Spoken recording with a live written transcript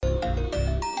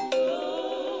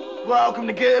Welcome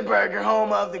to Good Burger,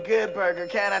 home of the Good Burger.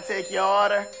 Can I take your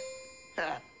order?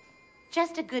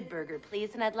 Just a good burger, please,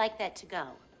 and I'd like that to go.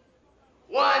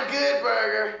 One Good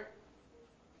Burger.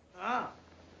 Oh.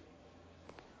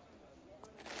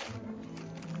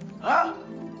 Oh.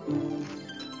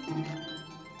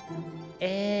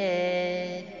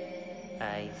 Ed,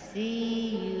 I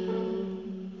see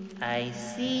you. I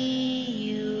see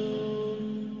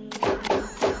you.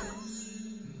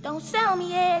 Don't sell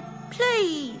me, Ed,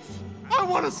 please. I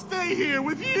want to stay here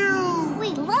with you. We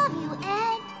love you,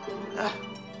 Ed.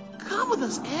 Come with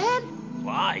us, Ed.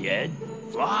 Fly, Ed.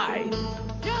 Fly.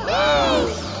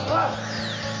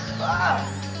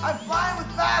 I'm flying with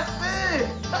fast fish.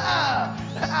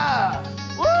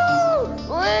 Woo!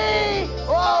 Wee!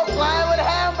 Whoa, flying with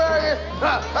hamburgers.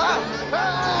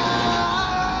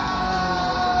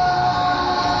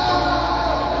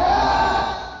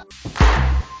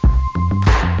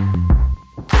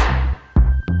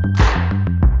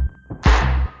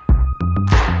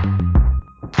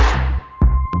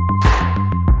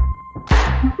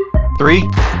 3,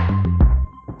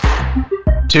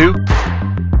 2,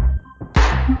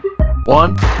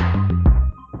 1,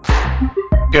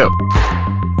 go.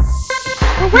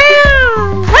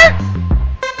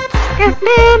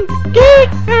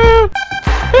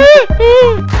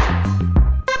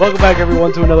 Welcome back,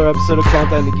 everyone, to another episode of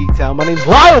Countdown to Geek Town. My name's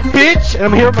Lyle, bitch, and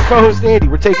I'm here with my co-host Andy.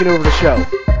 We're taking over the show.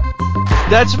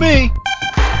 That's me.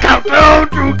 Countdown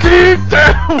to Geek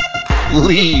Town.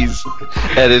 Please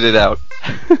edit it out.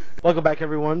 Welcome back,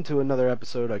 everyone, to another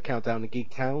episode of Countdown to Geek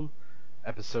Town,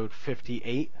 episode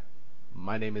 58.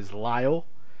 My name is Lyle.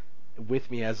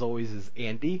 With me, as always, is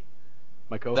Andy,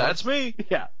 my co-host. That's me.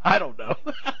 Yeah, I don't know.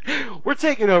 We're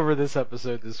taking over this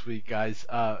episode this week, guys.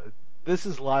 This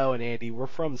is Lyle and Andy. We're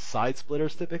from Side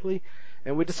Splitters, typically,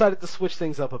 and we decided to switch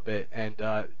things up a bit.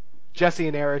 And Jesse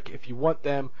and Eric, if you want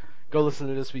them, go listen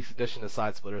to this week's edition of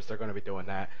Side Splitters. They're going to be doing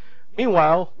that.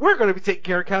 Meanwhile, we're going to be taking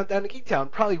care of Countdown to Geek Town,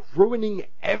 probably ruining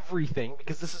everything,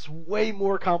 because this is way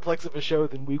more complex of a show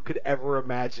than we could ever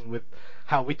imagine with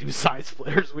how we do Side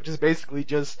Splitters, which is basically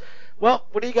just, well,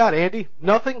 what do you got, Andy?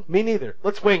 Nothing? Me neither.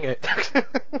 Let's wing it.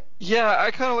 Yeah, I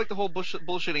kind of like the whole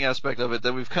bullshitting aspect of it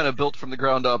that we've kind of built from the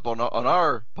ground up on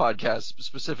our podcast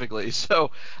specifically.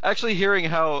 So actually hearing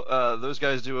how those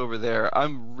guys do over there,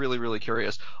 I'm really, really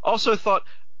curious. Also thought,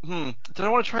 did I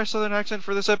want to try a Southern accent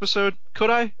for this episode?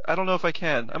 Could I? I don't know if I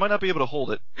can. I might not be able to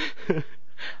hold it.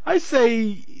 I say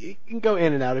you can go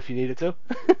in and out if you needed to.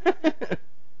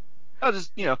 I'll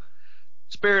just,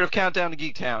 spirit of Countdown to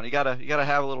Geek Town. You gotta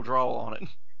have a little drawl on it.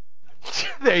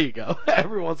 There you go.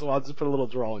 Every once in a while, just put a little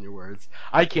draw on your words.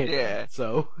 I can't do Yeah. it,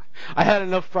 so I had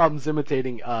enough problems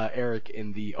imitating Eric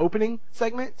in the opening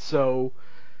segment, so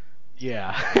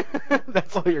yeah,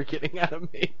 that's all you're getting out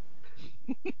of me.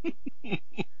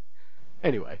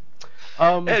 Anyway,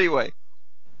 Anyway,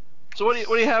 so what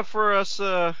do you have for us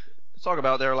to talk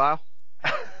about there, Lyle?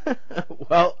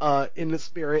 well, in the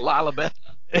spirit, Lila Beth.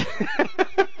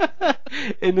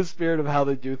 in the spirit of how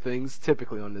they do things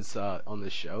typically on this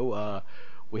show,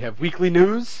 we have weekly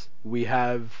news. We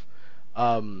have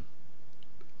a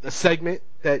segment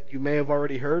that you may have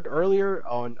already heard earlier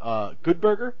on Good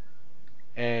Burger,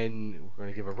 and we're going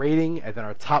to give a rating, and then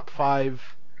our top 5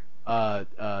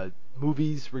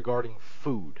 movies regarding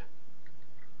food.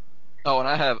 Oh, and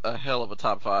I have a hell of a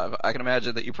top 5. I can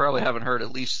imagine that you probably haven't heard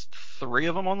at least 3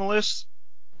 of them on the list.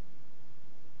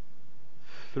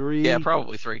 3? Yeah,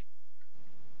 probably 3.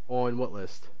 On what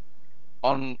list?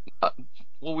 On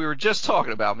what we were just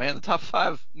talking about, man. The top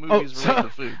 5 movies related to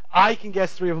food. I can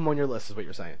guess 3 of them on your list, is what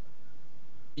you're saying.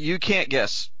 You can't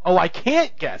guess. Oh, I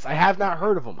can't guess. I have not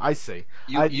heard of them. I see.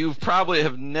 You probably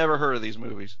have never heard of these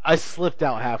movies. I slipped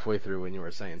out halfway through when you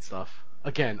were saying stuff.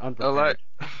 Again, unprepared.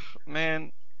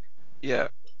 Man, yeah,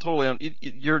 totally.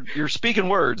 You're speaking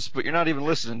words, but you're not even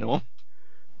listening to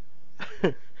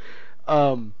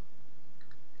them.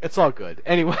 It's all good.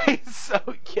 Anyway, so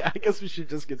yeah, I guess we should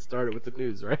just get started with the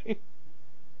news, right?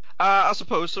 I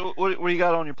suppose. So, what do you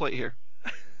got on your plate here?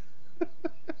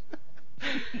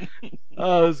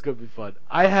 Oh, this is gonna be fun.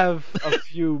 I have a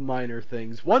few minor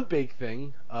things. One big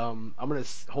thing. I'm gonna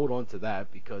hold on to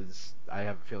that because I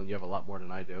have a feeling you have a lot more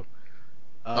than I do.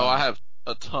 I have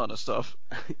a ton of stuff.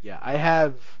 Yeah, I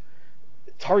have.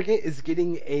 Target is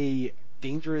getting a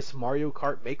Dangerous Mario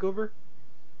Kart makeover.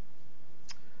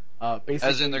 Basically,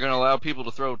 as in, they're going to allow people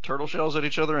to throw turtle shells at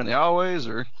each other in the alleyways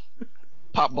or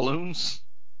pop balloons.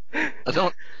 I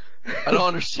don't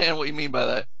understand what you mean by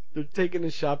that. They're taking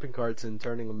the shopping carts and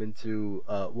turning them into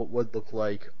what would look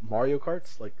like Mario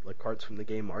Karts, like carts from the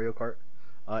game Mario Kart.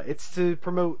 It's to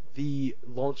promote the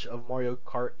launch of Mario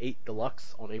Kart 8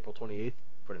 Deluxe on April 28th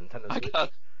for Nintendo Switch.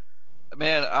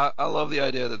 I love the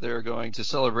idea that they're going to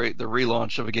celebrate the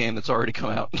relaunch of a game that's already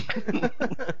come out.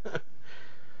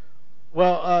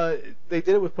 Well, they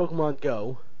did it with Pokemon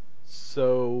Go,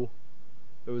 so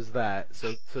it was that.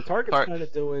 So Target's kind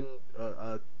of doing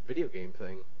a video game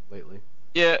thing lately.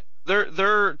 Yeah,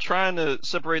 they're trying to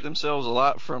separate themselves a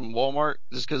lot from Walmart,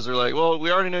 just because they're like, well,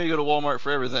 we already know you go to Walmart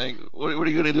for everything. What are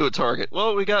you going to do at Target?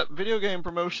 Well, we got video game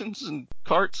promotions and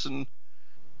carts, and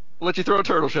we'll let you throw a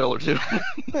turtle shell or two.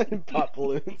 Pop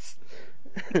balloons.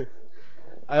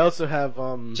 I also have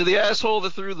To the asshole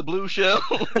that threw the blue shell.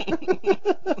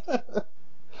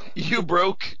 You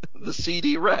broke the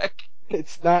CD rack.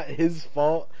 It's not his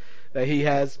fault that he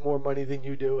has more money than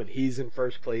you do, and he's in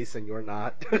first place and you're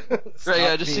not. Right,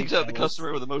 yeah, just seeks out the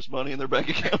customer with the most money in their bank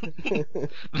account.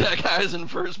 That guy's in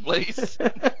first place.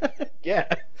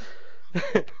 Yeah.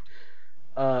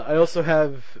 I also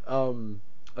have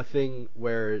a thing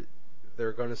where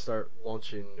they're going to start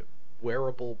launching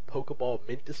wearable Pokeball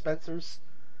mint dispensers,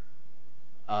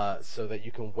 so that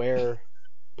you can wear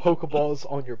Pokeballs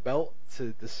on your belt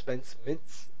to dispense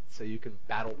mints, so you can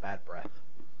battle bad breath.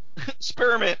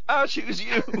 Spearmint, I'll choose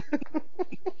you.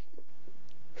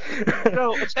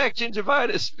 No, attack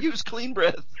gingivitis. Use clean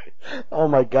breath. Oh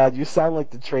my god, you sound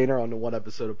like the trainer on the one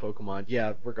episode of Pokemon.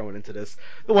 Yeah, we're going into this.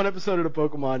 The one episode of the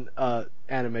Pokemon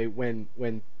anime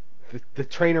when the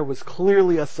trainer was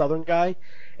clearly a southern guy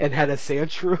and had a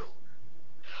Sandshrew.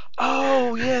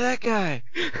 Oh, yeah, that guy.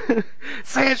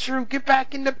 Sandshrew, get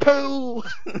back in the pool!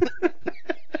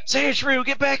 Sandshrew,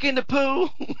 get back in the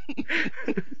pool!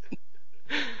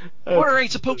 Water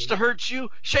ain't supposed to hurt you.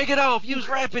 Shake it off. Use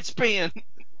rapid spin.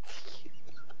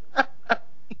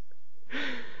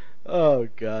 Oh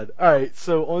god. Alright,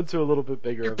 so on to a little bit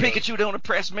bigger. Your Pikachu don't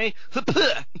impress me.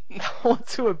 On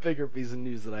to a bigger piece of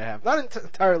news that I have. Not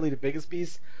entirely the biggest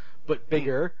piece, but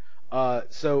bigger.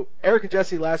 So Eric and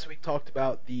Jesse last week talked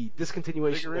about the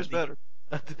discontinuation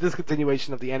the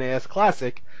discontinuation of the NES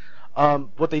Classic.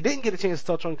 What they didn't get a chance to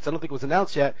touch on, because I don't think it was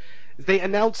announced yet, is they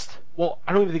announced, well,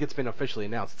 I don't even think it's been officially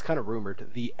announced, it's kind of rumored,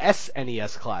 the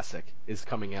SNES Classic is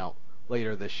coming out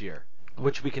later this year,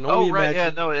 which we can only imagine... yeah,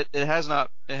 no, it has not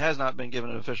been given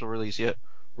an official release yet.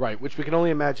 Right, which we can only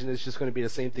imagine is just going to be the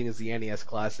same thing as the NES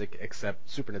Classic, except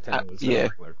Super Nintendo instead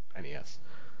of regular NES.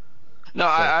 No,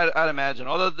 so. I'd imagine.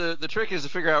 Although the trick is to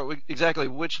figure out exactly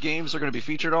which games are going to be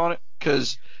featured on it,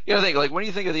 because you gotta think, like, when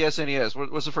you think of the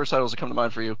SNES, what's the first titles that come to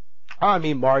mind for you? I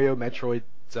mean, Mario, Metroid,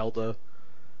 Zelda,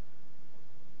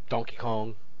 Donkey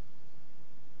Kong.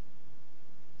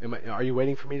 Are you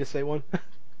waiting for me to say one?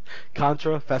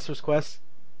 Contra, Fester's Quest.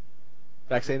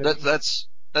 That's the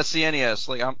NES.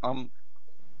 Like I'm.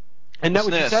 And that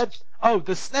what you said? Oh,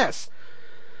 the SNES.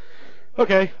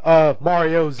 Okay,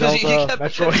 Mario, Zelda, Metroid.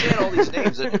 Because you kept saying all these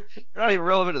names that are not even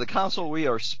relevant to the console we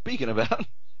are speaking about.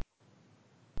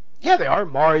 Yeah, they are.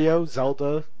 Mario,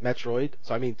 Zelda, Metroid.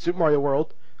 So I mean, Super Mario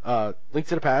World, Link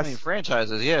to the Past. I mean,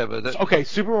 franchises, yeah, but... Okay,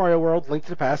 Super Mario World, Link to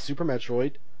the Past, Super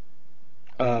Metroid,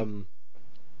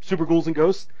 Super Ghouls and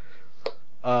Ghosts,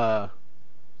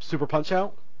 Super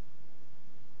Punch-Out.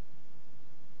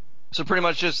 So pretty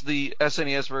much just the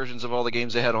SNES versions of all the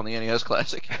games they had on the NES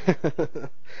Classic.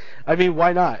 I mean,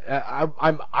 why not?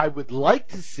 I would like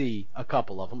to see a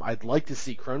couple of them. I'd like to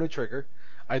see Chrono Trigger.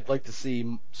 I'd like to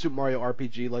see Super Mario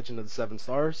RPG Legend of the Seven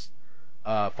Stars,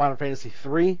 Final Fantasy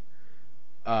III,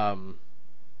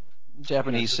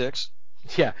 Japanese 6.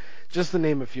 Yeah, just to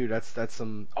name a few. That's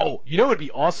some. Oh, you know what would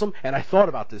be awesome? And I thought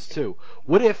about this too.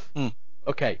 What if?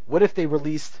 Okay, what if they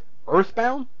released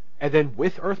Earthbound, and then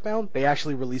with Earthbound they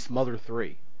actually released Mother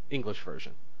 3 English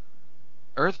version?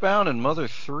 Earthbound and Mother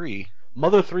 3.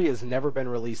 Mother 3 has never been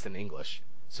released in English,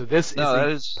 so this is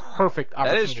a perfect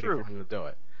opportunity for them to do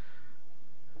it.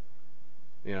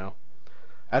 You know,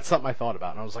 that's something I thought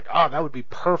about, and I was like, oh, that would be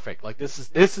perfect. Like, this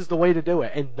is the way to do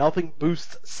it, and nothing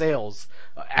boosts sales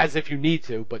as if you need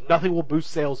to, but nothing will boost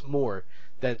sales more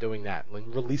than doing that, like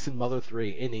releasing Mother 3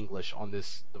 in English on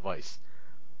this device.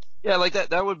 Yeah, like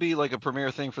that would be like a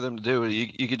premier thing for them to do.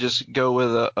 You could just go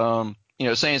with a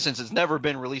saying, since it's never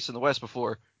been released in the West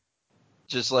before,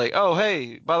 just like, oh,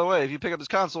 hey, by the way, if you pick up this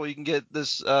console, you can get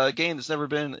this game that's never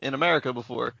been in America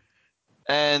before.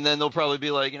 And then they'll probably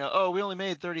be like, oh, we only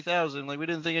made 30,000. Like, we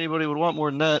didn't think anybody would want more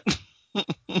than that.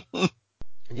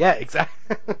 Yeah,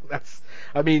 exactly. That's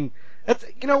you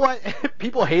know what?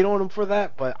 People hate on them for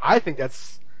that, but I think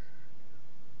that's...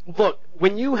 Look,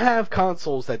 when you have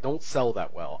consoles that don't sell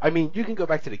that well, I mean, you can go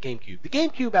back to the GameCube. The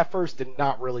GameCube at first did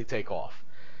not really take off.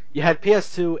 You had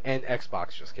PS2 and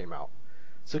Xbox just came out.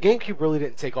 So GameCube really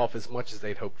didn't take off as much as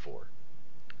they'd hoped for.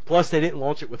 Plus, they didn't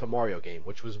launch it with a Mario game,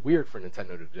 which was weird for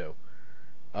Nintendo to do.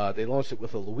 They launched it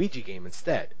with a Luigi game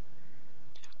instead.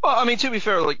 Well, I mean, to be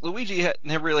fair, like Luigi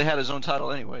never really had his own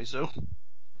title anyway, so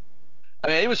I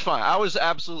mean, it was fine. I was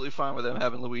absolutely fine with them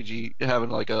having Luigi having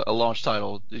like a launch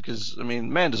title because I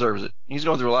mean, man deserves it. He's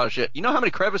going through a lot of shit. You know how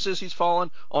many crevices he's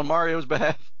fallen on Mario's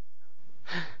behalf?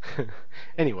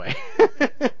 Anyway,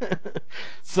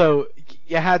 so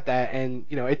you had that, and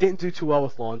it didn't do too well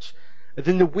with launch. And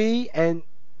then the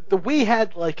Wii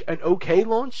had like an okay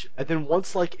launch, and then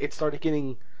once like it started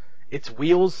getting its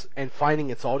wheels and finding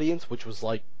its audience, which was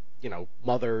like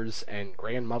mothers and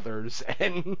grandmothers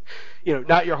and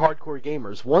not your hardcore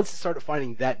gamers. Once it started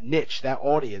finding that niche, that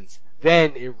audience,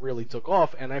 then it really took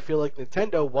off. And I feel like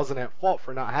Nintendo wasn't at fault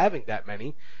for not having that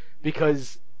many,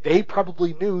 because they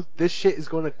probably knew this shit is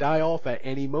going to die off at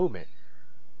any moment.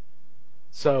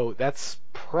 So that's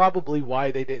probably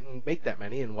why they didn't make that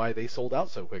many and why they sold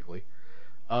out so quickly.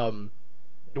 The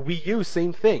Wii U,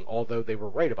 same thing, although they were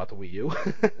right about the Wii U.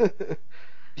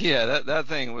 Yeah, that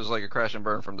thing was like a crash and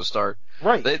burn from the start.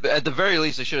 Right. At the very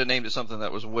least, they should have named it something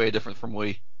that was way different from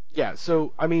Wii. Yeah,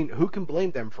 so, I mean, who can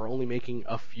blame them for only making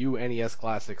a few NES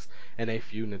classics and a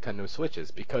few Nintendo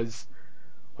Switches? Because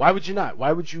why would you not?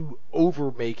 Why would you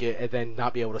overmake it and then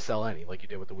not be able to sell any like you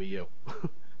did with the Wii U?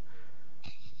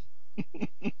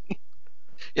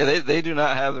 Yeah, they do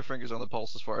not have their fingers on the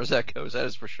pulse as far as that goes. That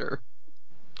is for sure.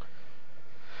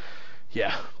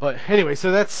 Yeah, but anyway,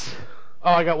 so that's... Oh,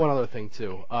 I got one other thing,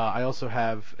 too. I also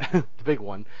have the big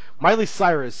one. Miley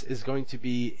Cyrus is going to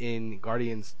be in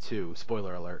Guardians 2.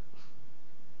 Spoiler alert.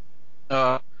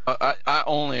 I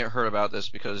only heard about this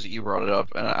because you brought it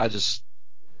up, and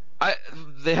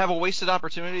they have a wasted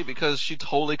opportunity because she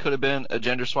totally could have been a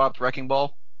gender-swapped Wrecking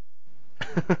Ball.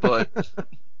 But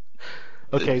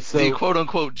okay, so the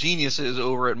quote-unquote geniuses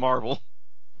over at Marvel.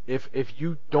 If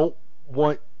you don't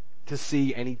want to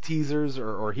see any teasers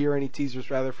or hear any teasers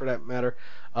rather for that matter,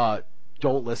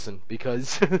 don't listen,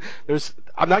 because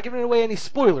I'm not giving away any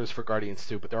spoilers for Guardians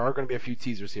 2, but there are going to be a few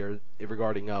teasers here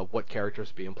regarding what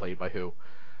characters are being played by who.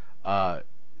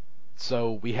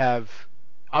 So we have,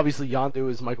 obviously, Yondu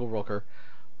is Michael Rooker.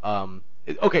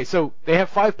 Okay, so they have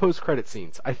 5 post-credit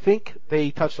scenes. I think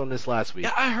they touched on this last week.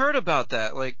 Yeah, I heard about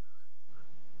that. Like,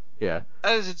 yeah,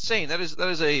 that is insane. That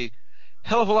is a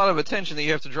hell of a lot of attention that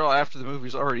you have to draw after the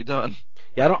movie's already done.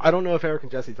 Yeah, I don't know if Eric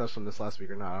and Jesse touched on this last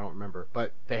week or not. I don't remember,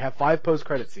 but they have 5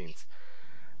 post-credit scenes,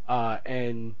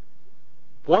 and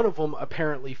one of them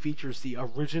apparently features the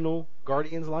original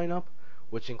Guardians lineup,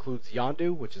 which includes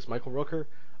Yondu, which is Michael Rooker,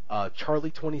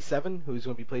 Charlie 27, who's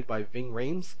going to be played by Ving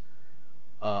Rhames,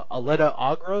 Aletta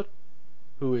Agrod,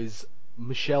 who is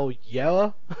Michelle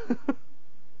Yeoh,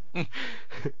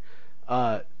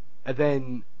 and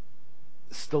then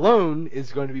Sly Stallone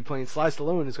is going to be playing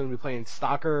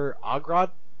Stalker Agrod,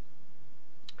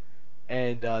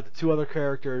 and the 2 other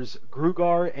characters,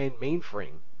 Grugar and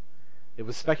Mainframe. It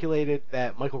was speculated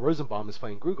that Michael Rosenbaum is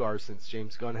playing Grugar, since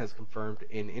James Gunn has confirmed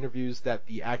in interviews that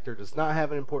the actor does not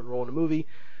have an important role in the movie,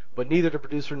 but neither the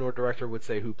producer nor director would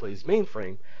say who plays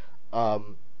Mainframe.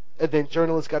 And then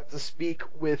journalists got to speak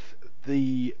with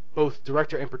the both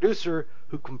director and producer,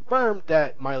 who confirmed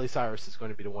that Miley Cyrus is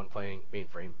going to be the one playing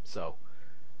Mainframe. So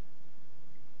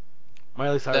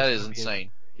Miley Cyrus That is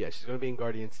insane. she's going to be in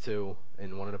Guardians 2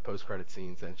 in one of the post-credit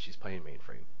scenes, and she's playing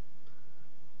Mainframe.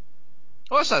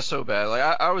 Well, that's not so bad. Like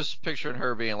I was picturing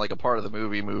her being like a part of the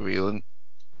movie, and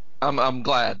I'm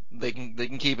glad they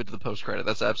can keep it to the post credit.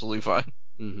 That's absolutely fine.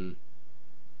 Mm-hmm.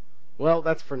 Well,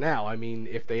 that's for now. I mean,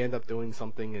 if they end up doing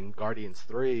something in Guardians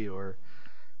 3, or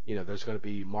there's going to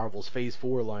be Marvel's Phase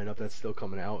 4 lineup that's still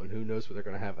coming out, and who knows what they're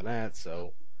going to have in that.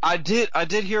 So I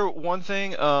did hear one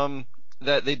thing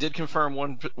that they did confirm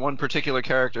one particular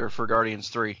character for Guardians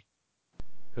 3.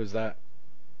 Who's that?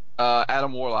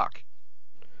 Adam Warlock.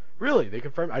 Really? They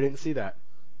confirmed? I didn't see that.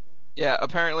 Yeah,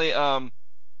 apparently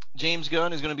James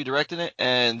Gunn is going to be directing it,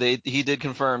 and he did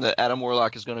confirm that Adam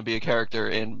Warlock is going to be a character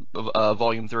in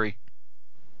Volume 3.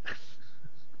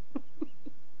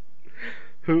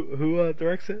 Who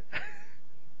directs it?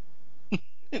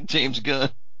 James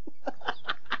Gunn.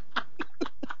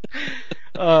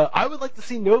 I would like to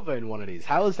see Nova in one of these.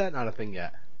 How is that not a thing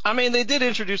yet? I mean, they did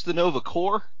introduce the Nova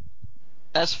Corps.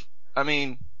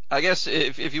 I guess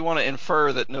if you want to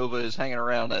infer that Nova is hanging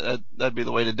around, that'd be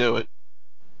the way to do it.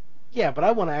 Yeah, but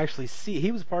I want to actually see.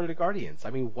 He was part of the Guardians. I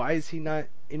mean, why is he not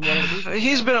in one of the movies?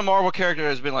 He's been a Marvel character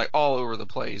that's been like all over the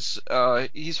place.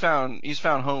 He's found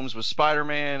homes with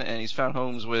Spider-Man, and he's found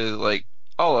homes with like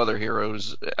all other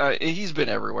heroes. He's been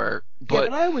everywhere.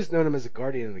 But I always known him as a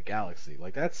Guardian of the Galaxy.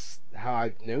 Like, that's how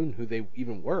I've known who they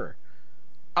even were.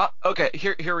 Okay,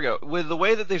 here we go. With the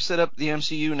way that they've set up the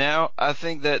MCU now, I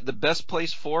think that the best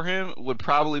place for him would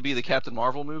probably be the Captain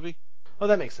Marvel movie. Oh,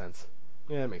 that makes sense.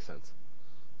 Yeah, that makes sense.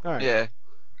 All right. Yeah.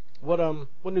 What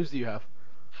news do you have?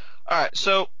 All right.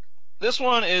 So this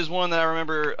one is one that I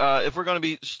remember. If we're going to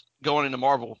be going into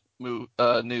Marvel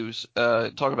news,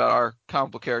 talk about our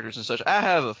comic book characters and such, I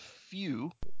have a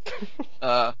few.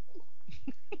 Uh,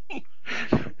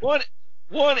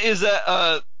 one is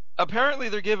that apparently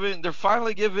they're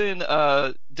finally giving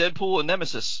Deadpool a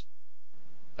nemesis.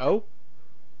 Oh?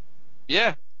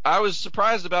 Yeah, I was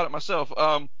surprised about it myself.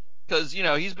 Because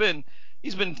he's been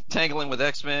tangling with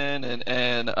X-Men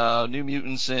and New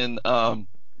Mutants and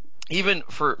even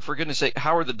for goodness sake,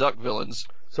 Howard the Duck villains.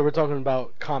 So we're talking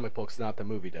about comic books, not the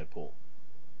movie Deadpool.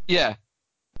 Yeah,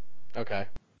 Okay.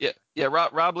 yeah.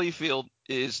 Rob Liefeld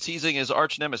is teasing his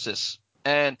arch nemesis,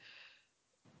 and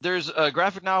there's a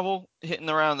graphic novel hitting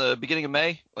around the beginning of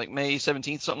May, like May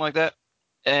 17th, something like that.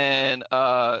 And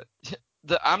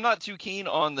I'm not too keen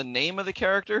on the name of the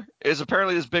character. It's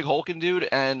apparently this big hulking dude,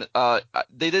 and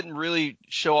they didn't really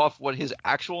show off what his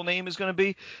actual name is going to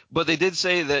be, but they did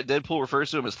say that Deadpool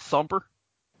refers to him as Thumper.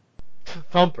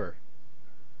 Thumper.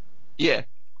 Yeah,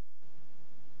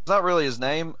 it's not really his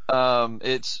name.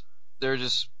 That's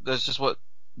just what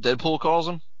Deadpool calls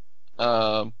him.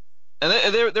 And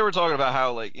they were talking about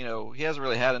how, like, he hasn't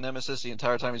really had a nemesis the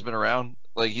entire time he's been around.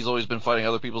 Like, he's always been fighting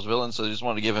other people's villains, so they just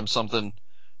wanted to give him something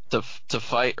to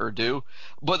fight or do.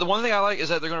 But the one thing I like is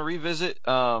that they're going to revisit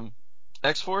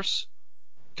X-Force,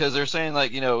 because they're saying,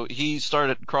 like, he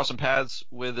started crossing paths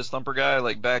with this Thumper guy,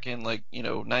 like, back in, like,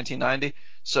 1990.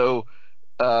 So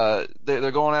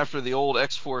they're going after the old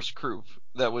X-Force crew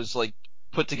that was, like,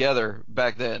 put together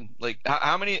back then. Like,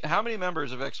 how many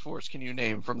members of X-Force can you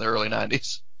name from the early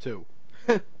 90s? 2.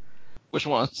 Which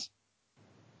ones?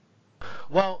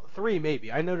 Well, 3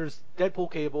 maybe. I know there's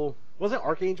Deadpool, Cable. Wasn't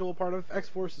Archangel a part of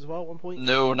X-Force as well at one point?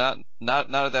 No, not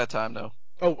at that time, no.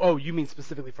 Oh, you mean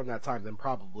specifically from that time? Then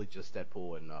probably just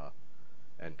Deadpool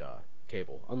and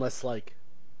Cable, unless like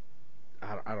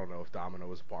I don't know if Domino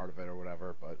was a part of it or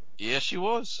whatever, but Yeah, she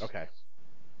was. okay.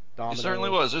 She Domino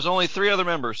certainly was. There's only 3 other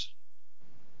members.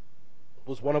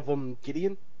 Was one of them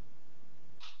Gideon?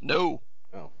 No.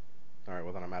 Oh, all right.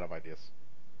 Well then I'm out of ideas.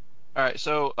 All right,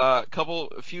 so a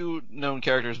few known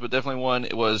characters, but definitely one.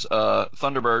 It was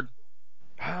Thunderbird,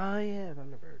 Ah, yeah,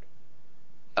 Thunderbird.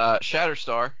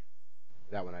 Shatterstar.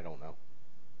 That one I don't know.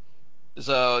 There's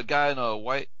a guy in a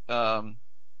white,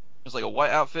 it's like a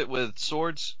white outfit with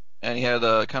swords, and he had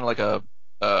kind of like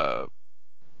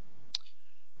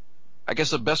I guess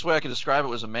the best way I could describe it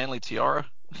was a manly tiara,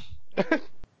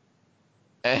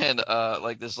 and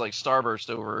like this like starburst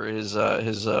over his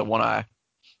one eye.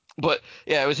 But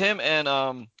yeah, it was him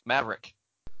and Maverick.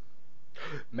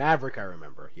 Maverick, I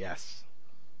remember. Yes,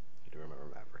 I do remember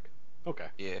Maverick. Okay.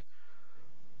 Yeah.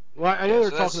 Well, I know Yeah,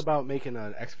 they're so talking about making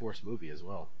an X-Force movie as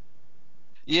well.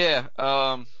 Yeah.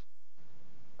 I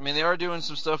mean, they are doing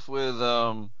some stuff with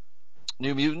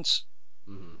New Mutants.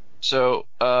 Mm-hmm. So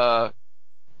I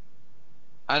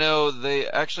know they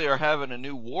actually are having a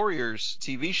new Warriors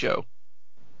TV show.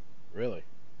 Really?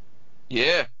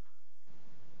 Yeah.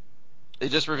 They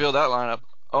just revealed that lineup.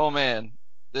 Oh man,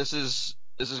 this is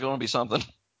going to be something.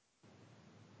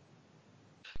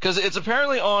 Because it's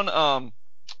apparently on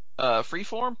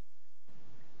Freeform.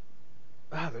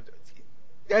 Ah,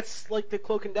 that's like the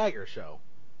Cloak and Dagger show.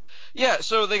 Yeah,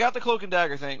 so they got the Cloak and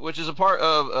Dagger thing, which is a part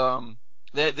of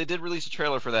they did release a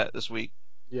trailer for that this week.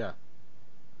 Yeah.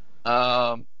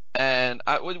 And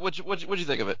what'd you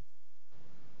think of it?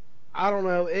 I don't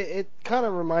know. It kind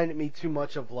of reminded me too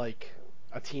much of like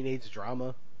a teenage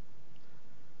drama.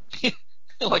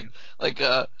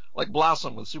 like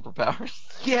Blossom with superpowers.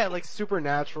 Yeah, like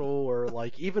Supernatural or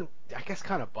like even I guess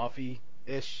kind of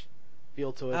Buffy-ish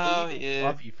feel to it. Oh, But even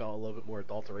yeah. Buffy felt a little bit more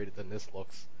adulterated than this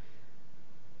looks.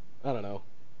 I don't know.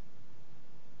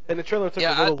 And the trailer took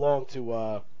Yeah, a little long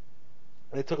to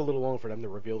it took a little long for them to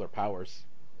reveal their powers.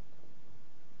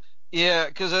 Yeah,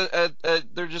 because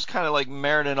they're just kind of like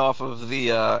marinating off of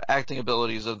the acting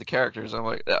abilities of the characters. I'm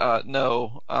like,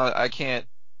 no, I can't.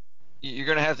 You're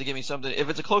gonna have to give me something. If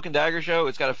it's a Cloak and Dagger show,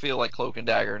 it's got to feel like Cloak and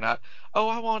Dagger, not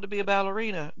I wanted to be a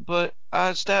ballerina, but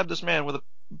I stabbed this man with a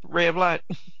ray of light.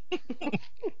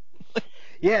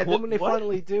 Yeah, then when they What?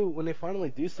 finally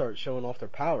do start showing off their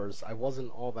powers, I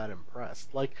wasn't all that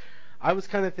impressed. Like, I was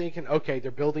kind of thinking, okay, they're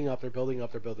building up, and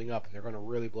they're going to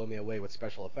really blow me away with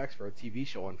special effects for a TV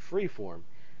show on Freeform.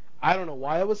 I don't know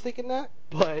why I was thinking that,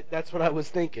 but that's what I was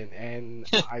thinking, and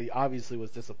I obviously was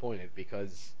disappointed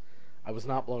because I was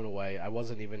not blown away. I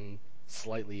wasn't even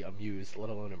slightly amused,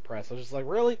 let alone impressed. I was just like,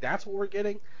 really? That's what we're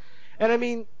getting? And I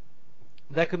mean,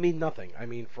 that could mean nothing. I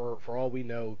mean, for all we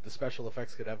know, the special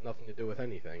effects could have nothing to do with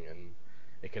anything, and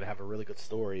it could have a really good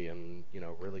story and,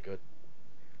 really good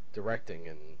directing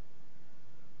and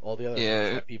all the other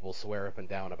things that people swear up and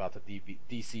down about the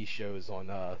DC shows on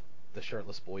the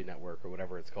Shirtless Boy Network or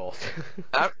whatever it's called.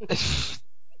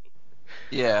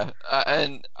 Yeah,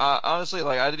 and honestly,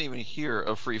 like, I didn't even hear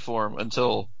of Freeform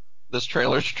until this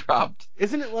trailer's dropped.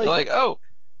 Isn't it like, oh,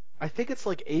 I think it's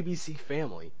like ABC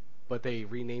Family, but they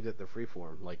renamed it the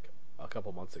Freeform like a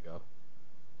couple months ago.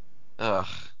 ugh.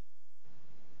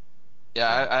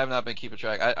 Yeah, I have not been keeping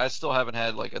track. I still haven't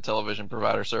had like a television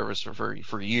provider service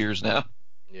for years now.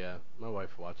 Yeah, my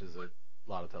wife watches a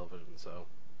lot of television, so.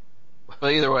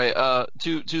 But either way,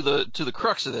 to the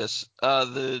crux of this,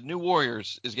 the New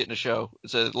Warriors is getting a show.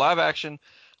 It's a live action,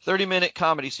 30-minute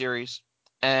comedy series,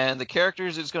 and the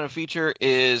characters it's going to feature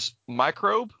is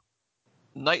Microbe,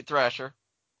 Night Thrasher,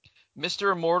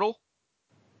 Mr. Immortal,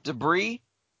 Debris,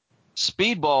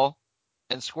 Speedball,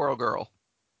 and Squirrel Girl.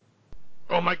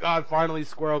 Oh my God! Finally,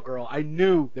 Squirrel Girl. I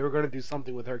knew they were going to do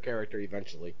something with her character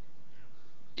eventually.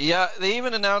 Yeah, they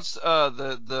even announced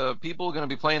the people going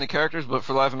to be playing the characters, but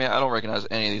for the life of me, I don't recognize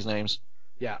any of these names.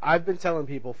 Yeah, I've been telling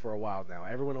people for a while now.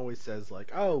 Everyone always says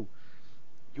like, "Oh,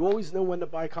 you always know when to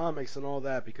buy comics and all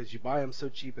that because you buy them so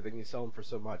cheap and then you sell them for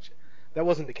so much." That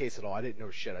wasn't the case at all. I didn't know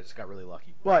shit. I just got really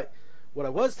lucky. But what I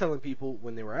was telling people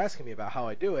when they were asking me about how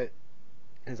I do it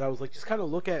is I was like, just kind of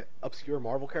look at obscure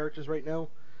Marvel characters right now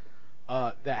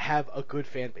that have a good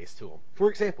fan base to them. For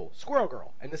example, Squirrel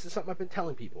Girl, and this is something I've been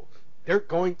telling people. They're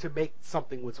going to make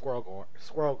something with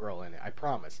Squirrel Girl in it, I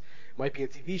promise. It might be a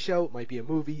TV show, it might be a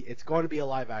movie, it's going to be a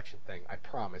live action thing, I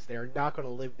promise. They are not going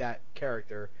to live that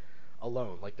character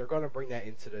alone. Like, they're going to bring that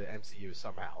into the MCU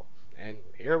somehow. And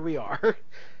here we are.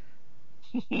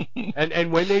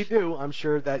 and when they do, I'm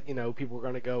sure that, people are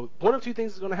going to go, one of two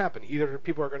things is going to happen. Either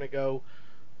people are going to go,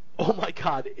 oh my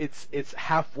God, it's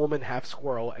half woman, half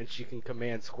squirrel, and she can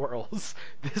command squirrels.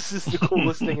 This is the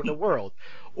coolest thing in the world.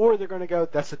 Or they're going to go,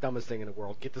 that's the dumbest thing in the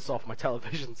world. Get this off my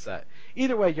television set.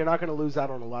 Either way, you're not going to lose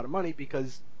out on a lot of money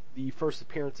because the first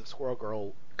appearance of Squirrel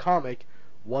Girl comic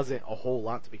wasn't a whole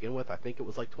lot to begin with. I think it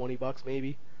was like $20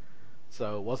 maybe.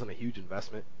 So it wasn't a huge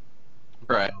investment.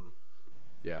 Right. But,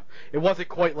 yeah. It wasn't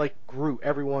quite like Groot.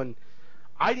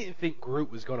 I didn't think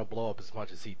Groot was going to blow up as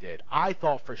much as he did. I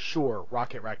thought for sure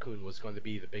Rocket Raccoon was going to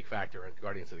be the big factor in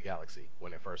Guardians of the Galaxy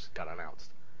when it first got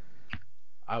announced.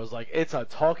 I was like, it's a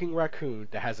talking raccoon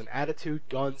that has an attitude,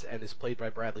 guns, and is played by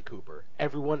Bradley Cooper.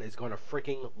 Everyone is going to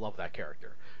freaking love that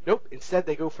character. Nope, instead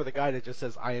they go for the guy that just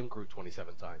says, I am Groot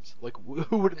 27 times. Like,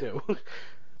 who would have knew?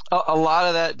 A lot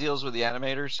of that deals with the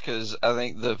animators because I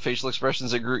think the facial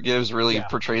expressions that Groot gives really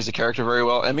portrays the character very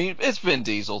well. I mean, it's Vin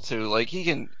Diesel too. Like he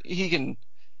can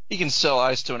sell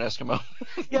ice to an Eskimo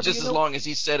just as long as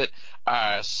he said it,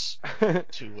 ice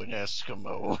to an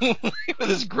Eskimo with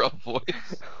his gruff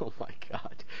voice. Oh my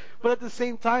God! But at the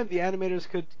same time, the animators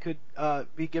could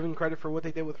be given credit for what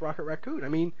they did with Rocket Raccoon. I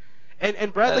mean,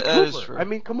 and Bradley Cooper. Is true. I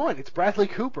mean, come on, it's Bradley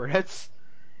Cooper.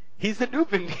 He's the new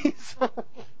Vin Diesel.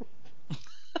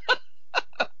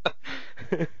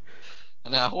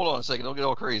 Now, hold on a second. Don't get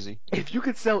all crazy. If you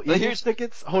could sell Eagles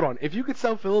tickets, hold on. If you could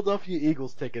sell Philadelphia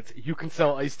Eagles tickets, you can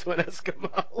sell ice to an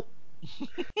Eskimo.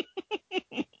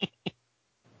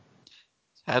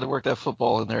 Had to work that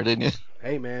football in there, didn't you?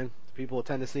 Hey, man. People of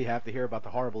Tennessee have to hear about the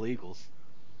horrible Eagles.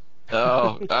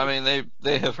 Oh, I mean,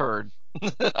 they have heard.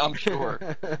 I'm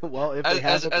sure. Well, if they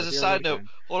haven't, as a side note,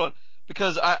 hold on,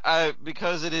 because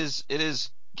because it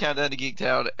is Countdown to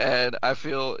Geektown, and I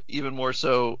feel even more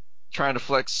so trying to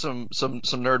flex some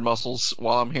nerd muscles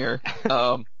while I'm here.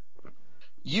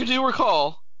 You do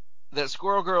recall that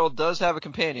Squirrel Girl does have a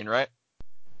companion, right?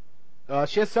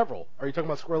 She has several. Are you talking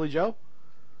about Squirrely Joe?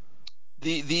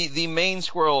 The main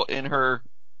squirrel in her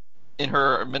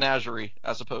menagerie,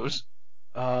 I suppose.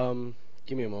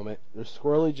 Give me a moment. There's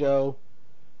Squirrely Joe.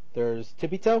 There's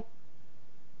Tippy Toe.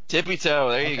 Tippy Toe.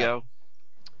 There you go.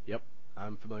 Yep,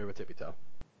 I'm familiar with Tippy Toe.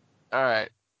 All right.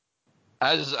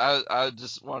 I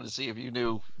just wanted to see if you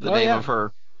knew the name of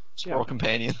her squirrel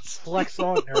companions. Flex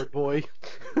on, nerd boy.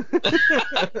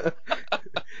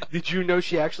 Did you know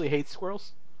she actually hates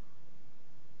squirrels?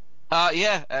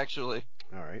 Yeah, actually.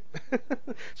 All right.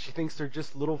 She thinks they're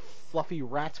just little fluffy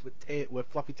rats with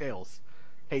fluffy tails.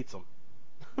 Hates them.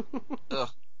 Ugh.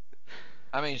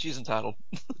 I mean, she's entitled.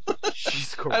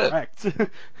 She's correct. A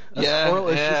squirrel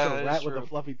is just a rat with a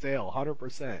fluffy tail,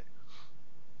 100%.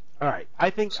 All right. I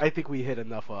think we hit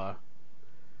enough. I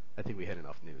think we hit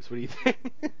enough news. What do you think?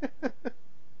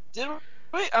 Did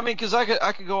we? I mean, because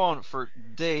I could go on for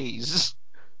days.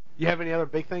 You have any other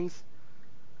big things?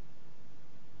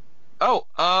 Oh,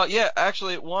 yeah,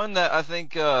 actually, one that I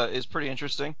think is pretty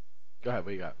interesting. Go ahead,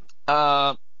 what you got?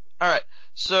 All right.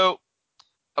 So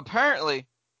apparently,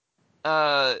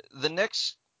 the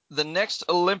next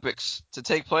Olympics to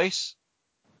take place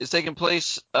is taking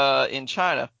place in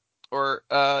China, or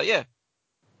yeah,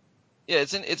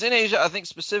 it's in Asia. I think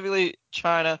specifically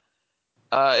China.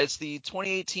 It's the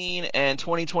 2018 and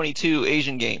 2022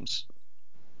 Asian Games.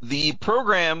 The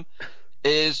program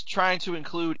is trying to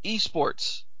include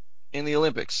esports in the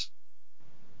Olympics.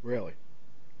 Really?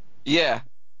 Yeah.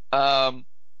 Yeah,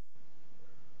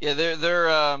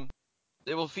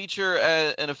 they will feature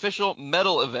an official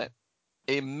medal event,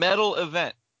 a medal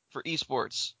event for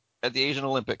esports at the Asian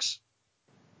Olympics.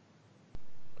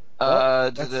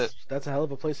 Well, that's a hell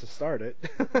of a place to start it.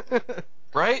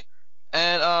 Right?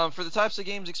 And for the types of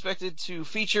games expected to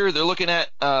feature, they're looking at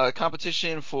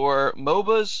competition for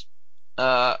MOBAs,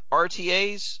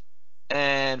 RTAs,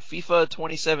 and FIFA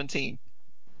 2017.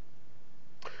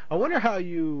 I wonder how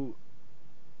you.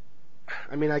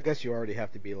 I mean, I guess you already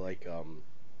have to be like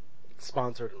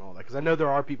sponsored and all that, because I know there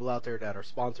are people out there that are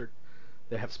sponsored.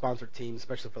 They have sponsored teams,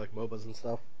 especially for like MOBAs and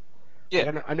stuff.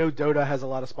 Yeah. Like, I know Dota has a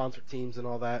lot of sponsored teams and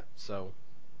all that, so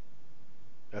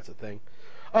that's a thing.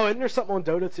 Oh, and there's something on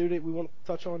Dota too that we want to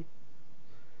touch on.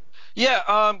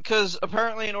 Yeah, because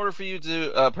apparently in order for you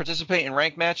to participate in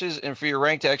ranked matches and for your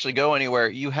rank to actually go anywhere,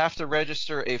 you have to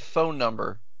register a phone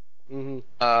number to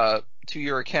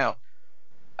your account.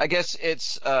 I guess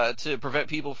it's to prevent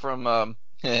people from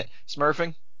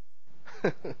smurfing.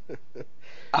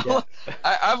 Yeah.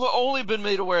 I've only been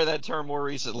made aware of that term more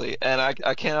recently, and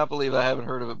I cannot believe I haven't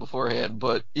heard of it beforehand.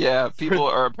 But yeah, people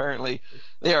are apparently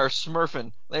they are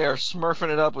smurfing. They are smurfing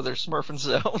it up with their smurfing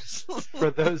selves.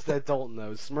 For those that don't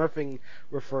know, smurfing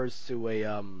refers to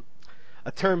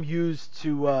a term used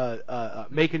to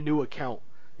make a new account.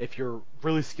 If you're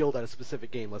really skilled at a specific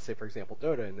game, let's say for example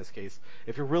Dota in this case,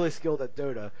 if you're really skilled at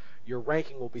Dota, your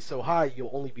ranking will be so high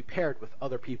you'll only be paired with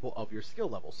other people of your skill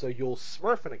level. So you'll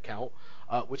smurf an account,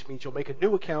 which means you'll make a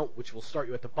new account which will start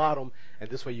you at the bottom, and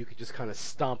this way you can just kind of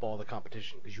stomp all the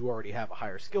competition because you already have a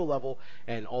higher skill level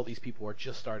and all these people are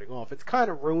just starting off. It kind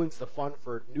of ruins the fun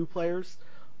for new players,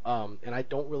 and I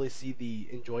don't really see the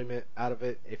enjoyment out of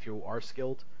it if you are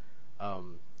skilled.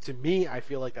 To me, I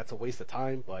feel like that's a waste of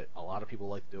time, but a lot of people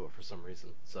like to do it for some reason.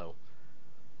 So,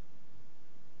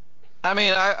 I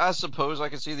mean, I suppose I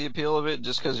can see the appeal of it,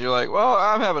 just because you're like, well,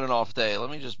 I'm having an off day.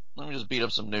 Let me just beat up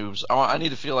some noobs. I need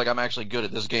to feel like I'm actually good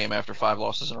at this game after 5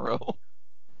 losses in a row.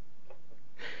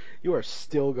 you are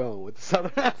still going with the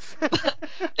Southern accent.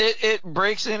 It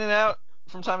breaks in and out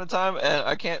from time to time, and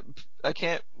I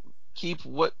can't keep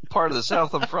what part of the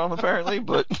South I'm from apparently,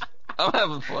 but I'm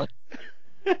having fun.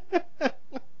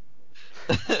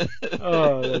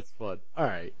 Oh, that's fun. All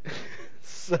right.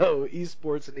 So,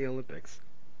 esports in the Olympics.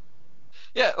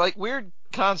 Yeah, like weird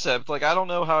concept. Like I don't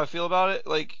know how I feel about it.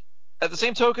 Like at the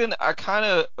same token, I kind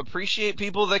of appreciate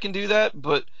people that can do that,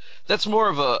 but that's more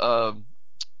of a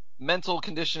mental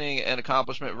conditioning and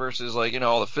accomplishment versus like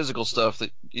all the physical stuff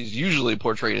that is usually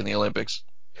portrayed in the Olympics.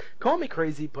 Call me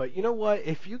crazy, but you know what?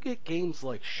 If you get games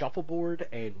like shuffleboard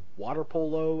and water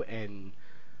polo and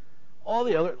all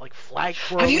the other like flag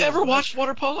throwing, Have you ever watched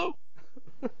water polo?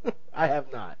 I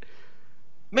have not.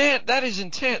 Man, that is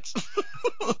intense.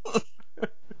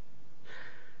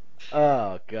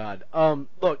 Oh God.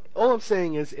 Look, all I'm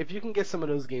saying is if you can get some of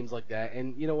those games like that,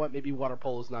 and you know what, maybe water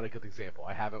polo is not a good example.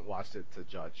 I haven't watched it to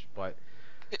judge, but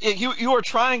You are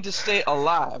trying to stay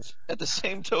alive at the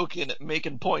same token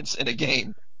making points in a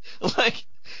game. Like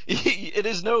it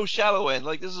is no shallow end.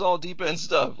 Like this is all deep end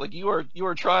stuff. Like you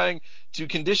are trying to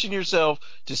condition yourself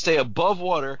to stay above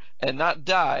water and not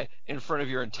die in front of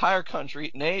your entire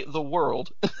country, nay the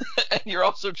world, and you're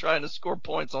also trying to score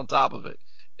points on top of it.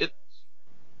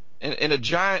 In a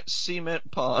giant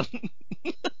cement pond.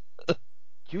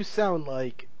 you sound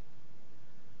like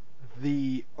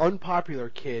the unpopular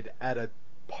kid at a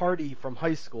party from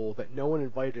high school that no one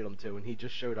invited him to, and he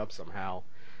just showed up somehow.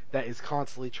 That is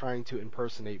constantly trying to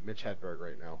impersonate Mitch Hedberg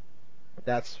right now.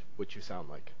 That's what you sound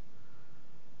like.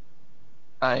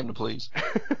 I aim to please.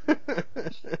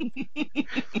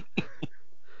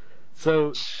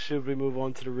 So, should we move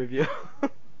on to the review?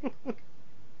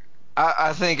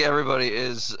 I think everybody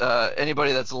is,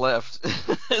 anybody that's left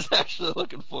is actually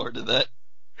looking forward to that.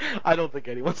 I don't think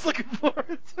anyone's looking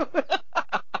forward to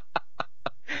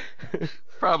it.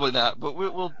 Probably not, but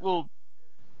we're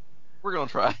gonna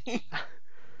try.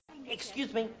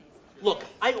 Excuse me? Look,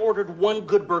 I ordered one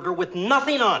good burger with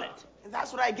nothing on it. And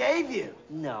that's what I gave you.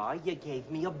 No, you gave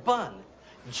me a bun.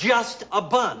 Just a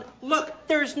bun. Look,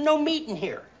 there's no meat in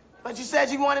here. But you said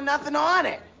you wanted nothing on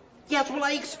it. Yes, well,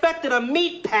 I expected a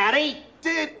meat patty.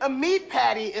 Dude, a meat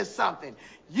patty is something.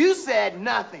 You said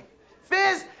nothing.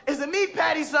 Fizz, is a meat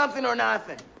patty something or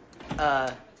nothing?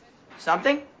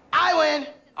 Something? I win.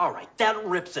 All right, that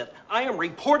rips it. I am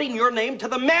reporting your name to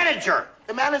the manager.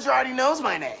 The manager already knows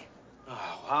my name.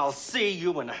 Oh, I'll see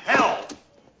you in hell.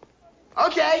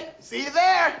 Okay, see you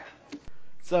there.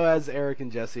 So as Eric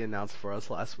and Jesse announced for us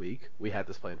last week, we had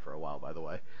this planned for a while, by the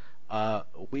way.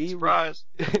 Surprise!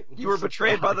 You were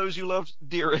betrayed by those you loved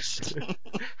dearest.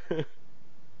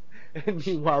 And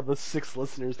meanwhile, the 6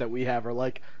 listeners that we have are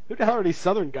like, who the hell are these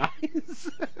Southern guys?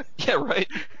 Yeah, right.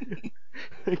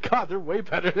 God, they're way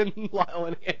better than Lyle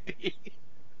and Andy.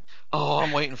 Oh,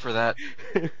 I'm waiting for that.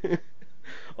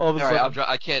 All right,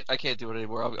 I can't do it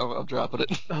anymore. I'm dropping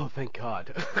it. Oh, thank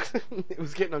God. It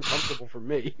was getting uncomfortable for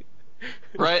me.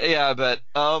 Right? Yeah, I bet.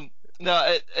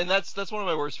 No, and that's one of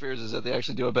my worst fears is that they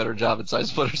actually do a better job at Side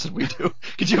Splitters than we do.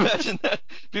 Could you imagine that?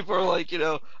 People are like,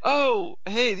 oh,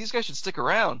 hey, these guys should stick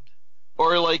around.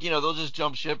 Or like, they'll just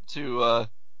jump ship to,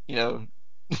 to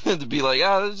be like,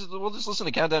 we'll just listen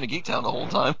to Countdown to Geektown the whole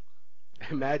time.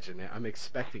 Imagine it. I'm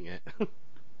expecting it.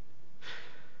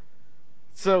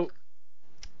 So,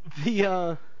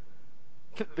 the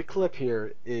clip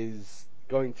here is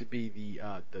going to be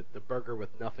the burger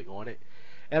with nothing on it.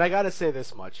 And I gotta say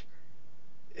this much.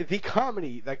 The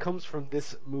comedy that comes from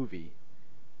this movie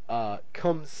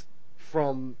comes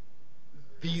from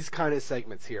these kind of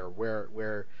segments here,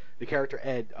 where the character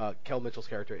Ed, Kel Mitchell's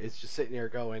character, is just sitting there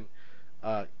going,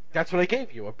 "That's what I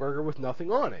gave you, a burger with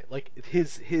nothing on it." Like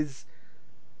his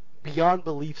beyond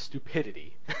belief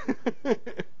stupidity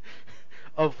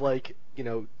of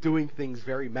doing things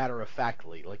very matter of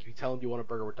factly. Like you tell him you want a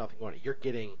burger with nothing on it, you're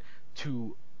getting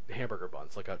 2 hamburger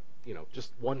buns,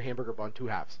 just 1 hamburger bun, 2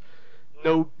 halves.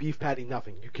 No beef patty,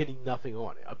 nothing. You're getting nothing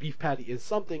on it. A beef patty is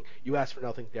something. You ask for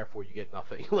nothing, therefore you get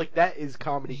nothing. Like, that is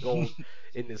comedy gold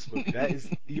in this movie. That is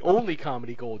the only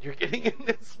comedy gold you're getting in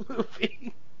this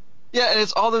movie. Yeah, and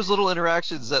it's all those little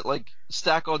interactions that,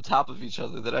 stack on top of each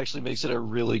other that actually makes it a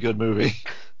really good movie.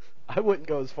 I wouldn't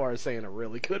go as far as saying a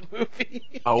really good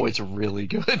movie. Oh, it's really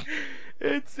good.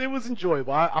 It was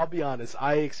enjoyable. I'll be honest.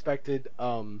 I expected,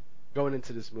 going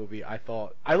into this movie, I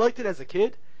thought... I liked it as a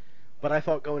kid, but I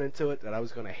thought going into it that I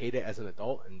was going to hate it as an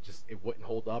adult and just it wouldn't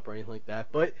hold up or anything like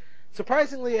that. But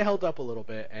surprisingly, it held up a little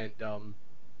bit, and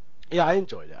yeah, I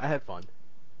enjoyed it. I had fun.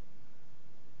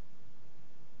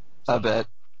 I bet.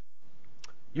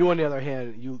 You, on the other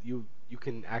hand, you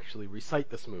can actually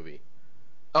recite this movie.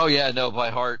 Oh yeah, no,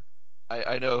 by heart.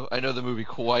 I know the movie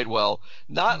quite well.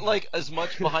 Not as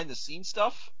much behind the scenes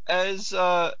stuff as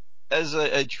a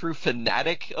true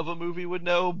fanatic of a movie would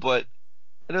know, but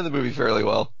I know the movie fairly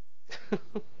well.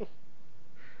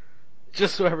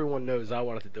 Just so everyone knows, I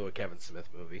wanted to do a Kevin Smith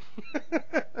movie.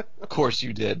 Of course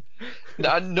you did.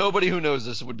 Nobody who knows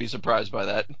this would be surprised by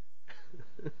that.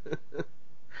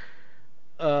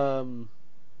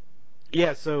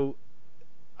 Yeah, so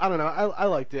I don't know. I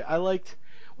liked it.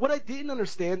 What I didn't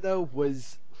understand though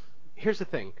was, here's the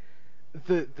thing,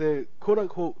 the quote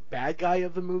unquote bad guy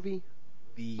of the movie,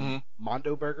 the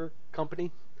Mondo Burger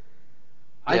Company.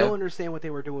 I don't understand what they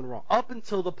were doing wrong. Up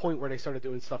until the point where they started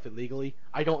doing stuff illegally,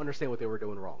 I don't understand what they were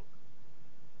doing wrong.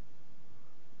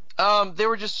 They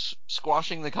were just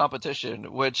squashing the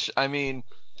competition, which, I mean...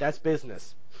 That's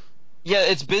business. Yeah,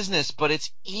 it's business, but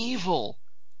it's evil.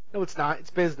 No, it's not.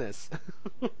 It's business.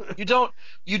 You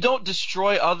don't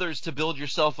destroy others to build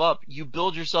yourself up. You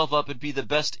build yourself up and be the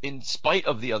best in spite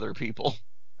of the other people.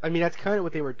 I mean, that's kind of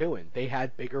what they were doing. They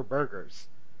had bigger burgers.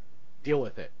 Deal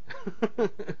with it.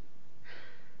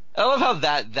 I love how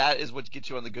that is what gets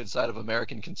you on the good side of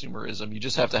American consumerism. You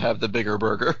just have to have the bigger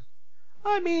burger.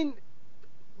 I mean,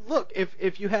 look,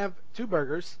 if you have 2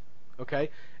 burgers, okay,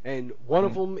 and one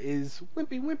of them is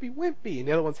wimpy, wimpy, wimpy, and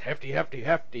the other one's hefty, hefty,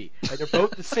 hefty, and they're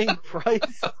both the same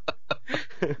price,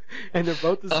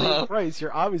 price,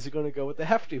 you're obviously going to go with the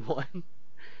hefty one.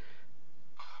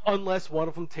 Unless one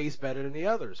of them tastes better than the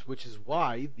others, which is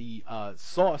why the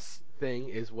sauce thing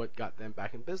is what got them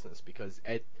back in business, because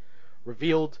Ed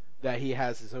revealed that he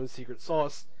has his own secret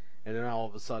sauce, and then all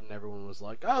of a sudden everyone was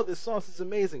like, oh, this sauce is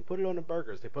amazing, put it on the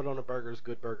burgers. They put it on the burgers.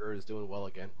 Good Burger is doing well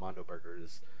again. Mondo Burger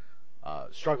is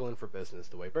struggling for business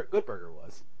the way Good Burger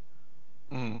was.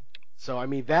 So, I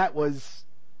mean, why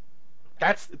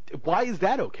is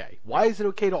that okay? Why is it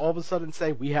okay to all of a sudden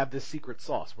say, we have this secret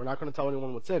sauce? We're not going to tell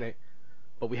anyone what's in it,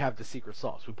 but we have the secret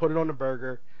sauce. We put it on the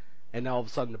burger, and now all of a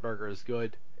sudden the burger is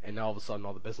good, and now all of a sudden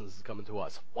all the business is coming to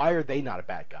us. Why are they not a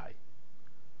bad guy?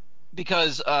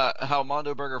 Because how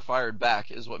Mondo Burger fired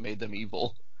back is what made them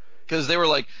evil. Because they were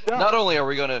like, not only are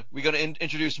we gonna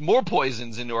introduce more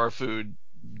poisons into our food,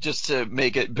 just to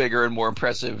make it bigger and more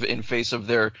impressive in face of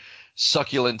their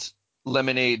succulent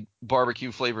lemonade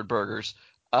barbecue flavored burgers,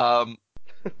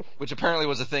 which apparently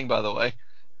was a thing, by the way.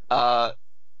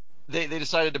 They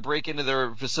decided to break into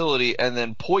their facility and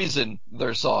then poison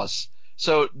their sauce.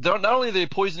 So not only are they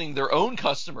poisoning their own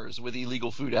customers with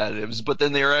illegal food additives, but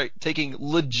then they are taking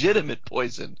legitimate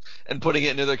poison and putting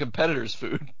it into their competitors'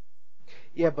 food.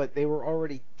 Yeah, but they were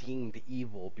already deemed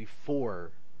evil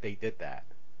before they did that.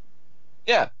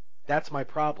 Yeah. That's my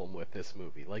problem with this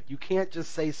movie. Like, you can't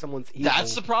just say someone's evil.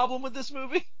 That's the problem with this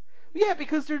movie? Yeah,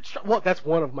 because well, that's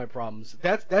one of my problems.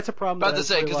 That's a problem. About to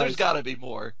say, because there's got to be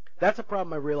more. That's a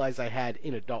problem I realized I had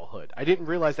in adulthood. I didn't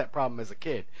realize that problem as a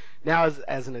kid. Now,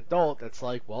 as an adult, that's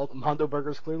like, well, Mondo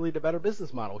Burger's clearly the better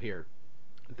business model here.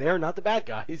 They're not the bad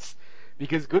guys,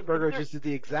 because Good Burger just did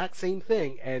the exact same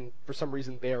thing, and for some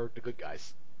reason they're the good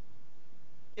guys.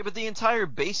 Yeah, but the entire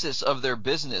basis of their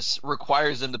business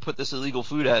requires them to put this illegal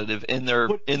food additive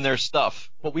in their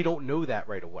stuff. But we don't know that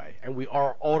right away, and we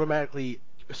are automatically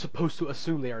supposed to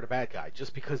assume they are the bad guy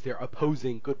just because they're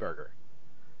opposing Good Burger.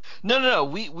 No.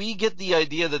 We get the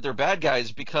idea that they're bad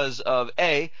guys because of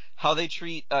how they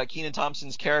treat Kenan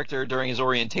Thompson's character during his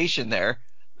orientation there.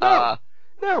 No,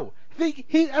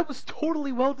 that was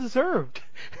totally well deserved.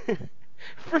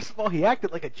 First of all, he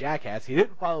acted like a jackass. He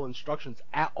didn't follow instructions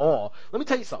at all. Let me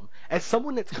tell you something. As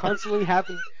someone that's constantly has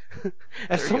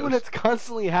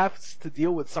to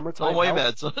deal with summertime way help,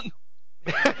 bad, son.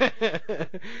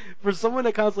 For someone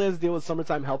that constantly has to deal with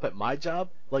summertime help at my job,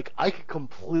 like, I could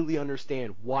completely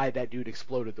understand why that dude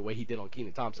exploded the way he did on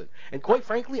Kenan Thompson. And quite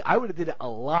frankly, I would have did it a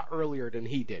lot earlier than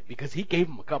he did, because he gave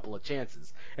him a couple of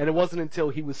chances. And it wasn't until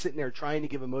he was sitting there trying to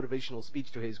give a motivational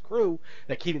speech to his crew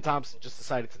that Kenan Thompson just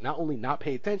decided to not only not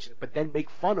pay attention, but then make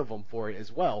fun of him for it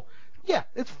as well. Yeah,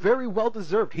 it's very well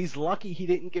deserved. He's lucky he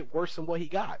didn't get worse than what he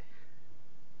got.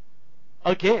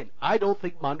 Again, I don't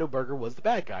think Mondo Burger was the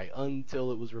bad guy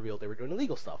until it was revealed they were doing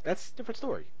illegal stuff. That's a different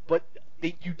story. But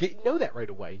you didn't know that right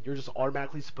away. You're just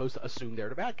automatically supposed to assume they're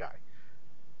the bad guy.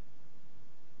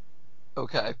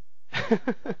 Okay.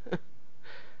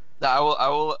 I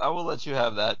will let you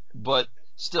have that, but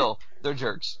still, they're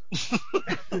jerks.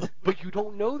 But you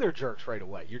don't know they're jerks right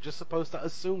away. You're just supposed to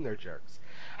assume they're jerks.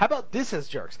 How about this as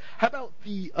jerks? How about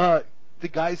the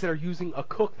guys that are using a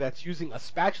cook that's using a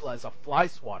spatula as a fly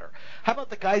swatter? How about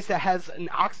the guys that has an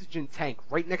oxygen tank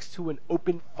right next to an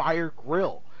open fire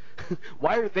grill?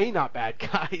 Why are they not bad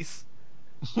guys?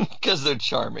 Because they're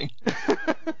charming.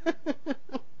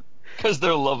 Because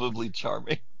they're lovably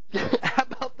charming. How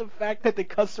about the fact that the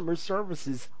customer service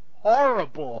is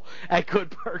horrible at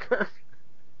Good Burger?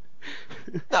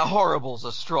 Now, horrible's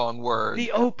a strong word.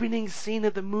 The opening scene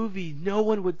of the movie, no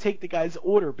one would take the guy's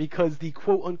order because the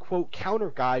quote-unquote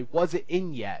counter guy wasn't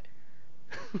in yet.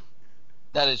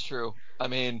 That is true. I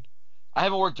mean, I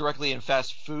haven't worked directly in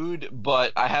fast food,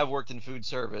 but I have worked in food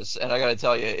service, and I gotta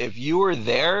tell you, if you were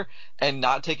there and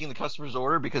not taking the customer's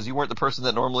order because you weren't the person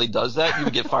that normally does that, you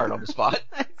would get fired on the spot.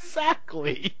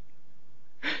 Exactly.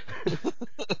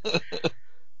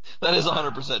 That is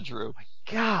 100% true. Oh my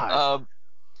God.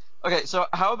 Okay, so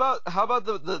how about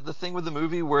the thing with the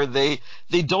movie where they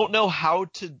don't know how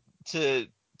to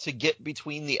get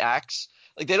between the acts?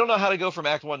 Like, they don't know how to go from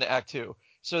Act 1 to Act 2.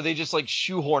 So they just, like,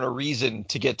 shoehorn a reason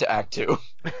to get to Act 2.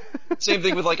 Same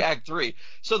thing with, like, Act 3.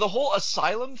 So the whole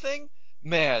asylum thing,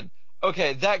 man,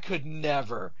 okay, that could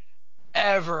never,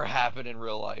 ever happen in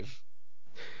real life.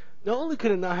 Not only could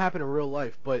it not happen in real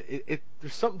life, but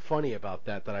there's something funny about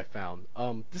that I found.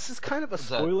 This is kind of a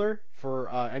spoiler for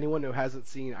anyone who hasn't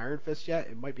seen Iron Fist yet.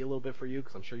 It might be a little bit for you,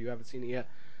 because I'm sure you haven't seen it yet.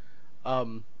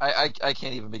 I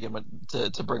can't even begin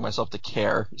to bring myself to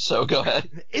care, so go ahead.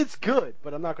 It's good,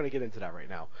 but I'm not going to get into that right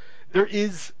now. There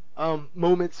is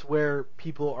moments where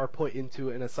people are put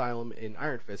into an asylum in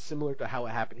Iron Fist, similar to how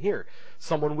it happened here.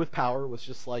 Someone with power was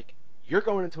just like, you're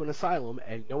going into an asylum,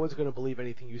 and no one's going to believe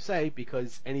anything you say,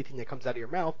 because anything that comes out of your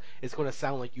mouth is going to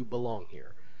sound like you belong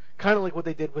here. Kind of like what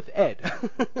they did with Ed.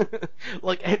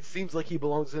 Like, Ed seems like he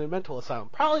belongs in a mental asylum.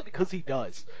 Probably because he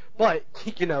does. But,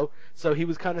 so he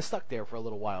was kind of stuck there for a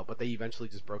little while, but they eventually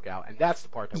just broke out, and that's the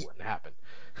part that wouldn't happen.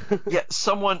 Yeah,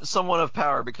 someone of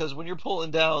power, because when you're pulling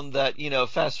down that,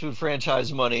 fast food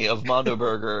franchise money of Mondo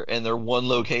Burger and their one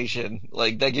location,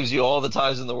 like, that gives you all the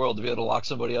ties in the world to be able to lock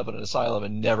somebody up in an asylum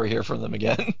and never hear from them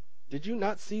again. Did you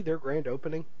not see their grand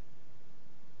opening?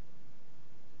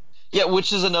 Yeah,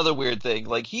 which is another weird thing.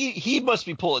 Like, he must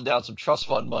be pulling down some trust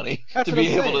fund money That's to what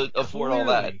be I'm able saying. to afford all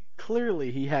that.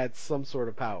 Clearly he had some sort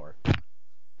of power.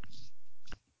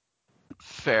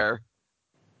 Fair.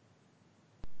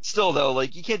 Still, though,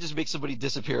 like, you can't just make somebody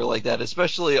disappear like that,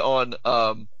 especially on,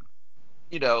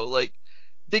 like,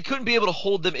 they couldn't be able to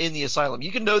hold them in the asylum.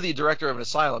 You can know the director of an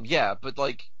asylum, yeah, but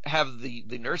like have the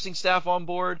nursing staff on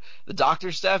board, the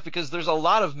doctor staff, because there's a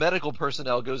lot of medical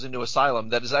personnel goes into asylum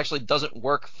that is actually doesn't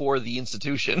work for the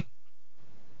institution.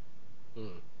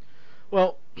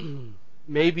 Well,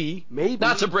 maybe.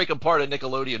 Not to break apart a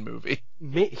Nickelodeon movie.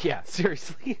 Yeah,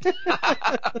 seriously.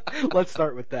 Let's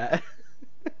start with that.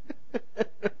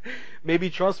 Maybe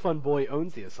Trust Fund Boy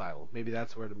owns the asylum. Maybe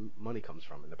that's where the money comes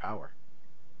from and the power.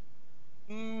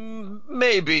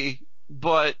 Maybe,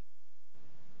 but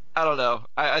I don't know.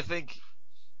 I think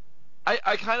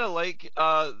I kind of like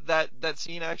that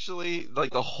scene actually,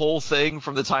 like the whole thing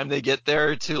from the time they get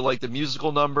there to like the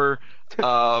musical number.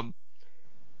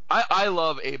 I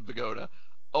love Abe Vigoda.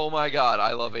 Oh my god,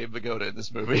 I love Abe Vigoda in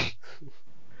this movie.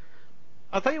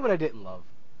 I'll tell you what I didn't love.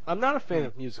 I'm not a fan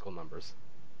of musical numbers,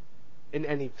 in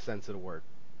any sense of the word.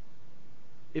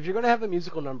 If you're gonna have a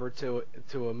musical number to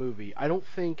a movie, I don't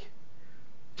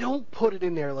put it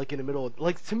in there like in the middle.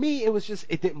 Like to me, it was just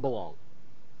it didn't belong.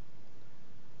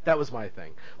 That was my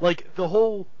thing. Like the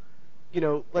whole,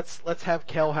 let's have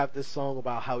Kel have this song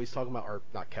about how he's talking about, or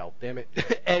not Kel, damn it,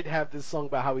 Ed have this song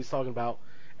about how he's talking about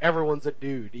everyone's a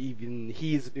dude, even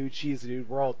he's a dude, she's a dude,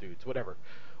 we're all dudes, whatever.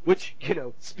 Which,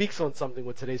 speaks on something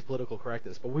with today's political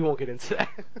correctness, but we won't get into that.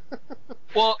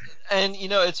 Well, and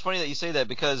it's funny that you say that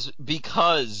because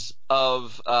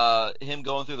of him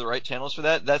going through the right channels for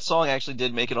that song actually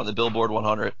did make it on the Billboard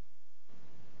 100.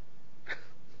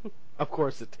 Of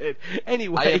course it did.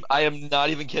 Anyway, I am not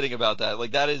even kidding about that.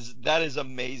 Like that is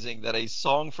amazing that a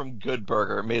song from Good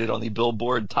Burger made it on the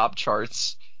Billboard top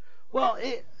charts. Well,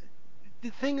 the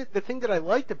thing that I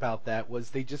liked about that was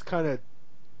they just kind of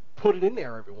put it in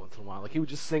there every once in a while. Like he would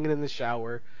just sing it in the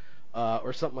shower,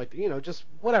 or something like that. Just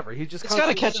whatever. It's got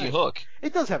a catchy hook.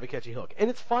 It does have a catchy hook, and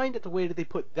it's fine that the way that they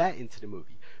put that into the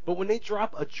movie. But when they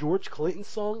drop a George Clinton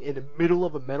song in the middle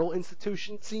of a mental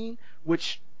institution scene,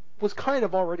 which was kind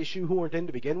of already shoehorned in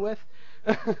to begin with,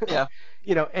 yeah,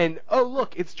 and oh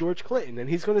look, it's George Clinton, and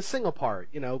he's going to sing a part,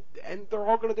 and they're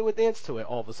all going to do a dance to it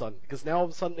all of a sudden, because now all of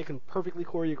a sudden they can perfectly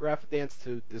choreograph a dance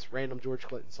to this random George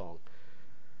Clinton song.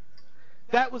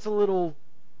 That was a little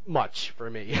much for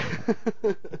me.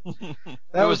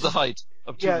 That was the height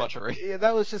of too muchery. Yeah,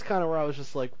 that was just kind of where I was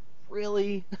just like,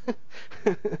 really?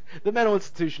 The mental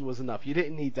institution was enough. You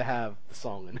didn't need to have the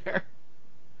song in there.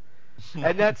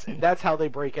 And that's how they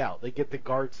break out. They get the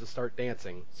guards to start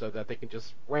dancing so that they can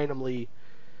just randomly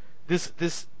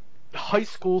this high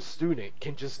school student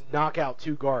can just knock out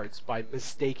two guards by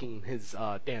mistaking his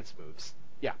dance moves.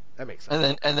 Yeah, that makes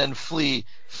sense. And then flee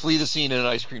the scene in an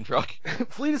ice cream truck.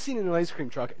 Flee the scene in an ice cream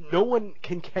truck. No one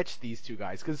can catch these two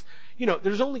guys because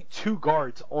there's only two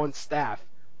guards on staff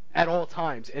at all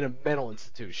times in a mental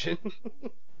institution.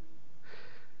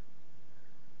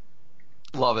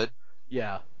 Love it.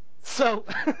 Yeah. So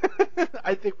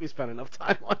I think we spent enough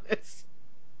time on this.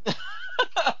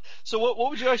 So what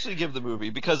would you actually give the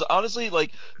movie? Because honestly,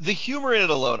 like the humor in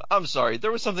it alone, I'm sorry,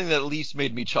 there was something that at least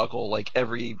made me chuckle like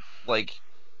every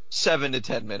 7 to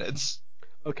 10 minutes.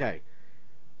 Okay.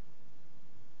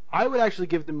 I would actually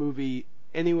give the movie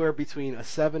anywhere between a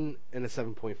 7 and a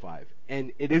 7.5.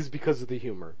 And it is because of the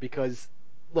humor. Because,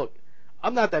 look,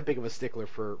 I'm not that big of a stickler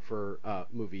for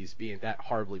movies being that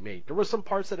horribly made. There were some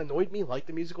parts that annoyed me, like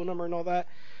the musical number and all that,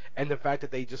 and the fact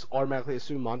that they just automatically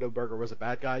assumed Mondo Burger was a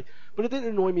bad guy. But it didn't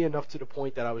annoy me enough to the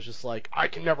point that I was just like, I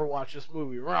can never watch this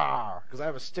movie, rah, because I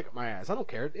have a stick up my ass. I don't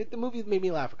care. The movie made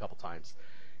me laugh a couple times.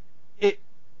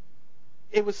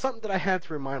 It was something that I had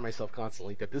to remind myself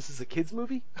constantly that this is a kids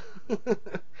movie.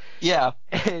 Yeah.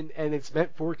 And it's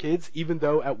meant for kids, even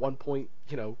though at one point,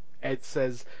 Ed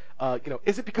says,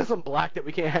 is it because I'm black that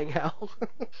we can't hang out?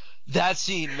 That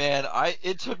scene, man,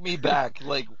 it took me back.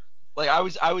 Like I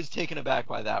was taken aback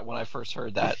by that when I first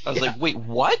heard that. I was like, wait,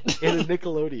 what? In a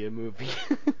Nickelodeon movie.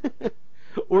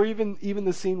 Or even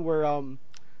the scene where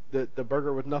the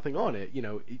burger with nothing on it,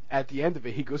 at the end of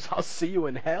it, he goes, I'll see you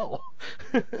in hell.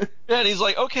 And he's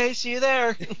like, okay, see you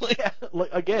there.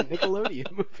 Again,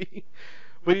 Nickelodeon movie.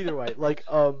 But either way,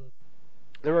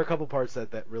 there were a couple parts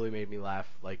that really made me laugh.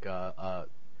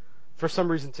 For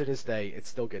some reason to this day, it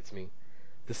still gets me.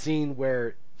 The scene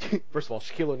where, first of all,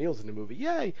 Shaquille O'Neal's in the movie.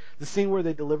 Yay! The scene where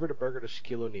they deliver the burger to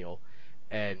Shaquille O'Neal,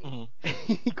 and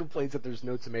he complains that there's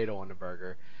no tomato on the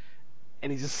burger.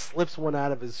 And he just slips one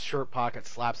out of his shirt pocket,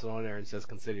 slaps it on there, and says,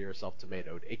 consider yourself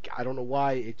tomatoed. I don't know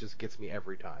why, it just gets me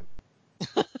every time.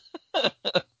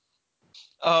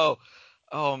 Oh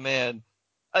man.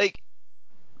 I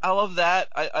love that.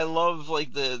 I love,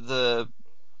 the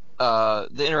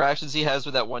the interactions he has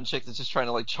with that one chick that's just trying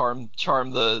to like charm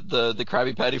the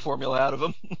Krabby Patty formula out of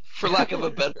him, for lack of a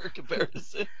better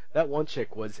comparison. That one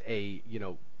chick was a,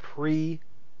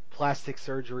 pre-plastic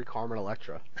surgery Carmen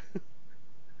Electra.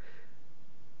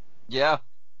 Yeah.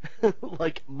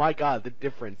 Like, my God, the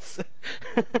difference.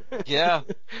 Yeah.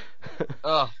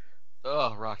 Ugh,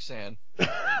 Roxanne.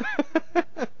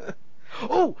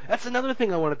 Oh, that's another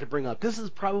thing I wanted to bring up. This is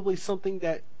probably something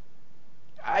that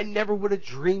I never would have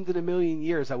dreamed in a million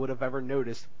years I would have ever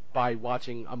noticed by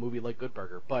watching a movie like Good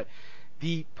Burger. But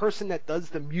the person that does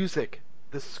the music,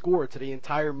 the score to the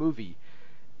entire movie,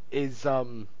 is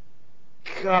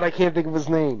God, I can't think of his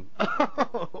name.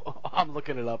 I'm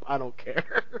looking it up. I don't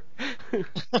care.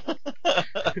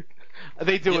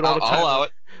 They do it all the time. I'll allow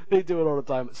it. They do it all the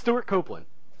time. Stuart Copeland.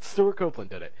 Stuart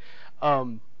Copeland did it.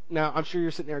 Now, I'm sure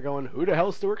you're sitting there going, who the hell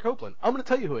is Stuart Copeland? I'm going to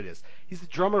tell you who it is. He's the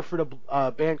drummer for the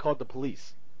band called The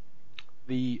Police.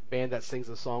 The band that sings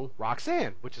the song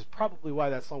Roxanne, which is probably why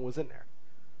that song was in there.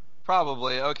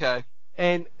 Probably, okay.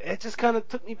 And it just kind of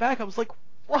took me back. I was like,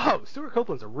 whoa, Stuart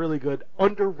Copeland's a really good,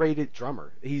 underrated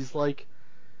drummer. He's really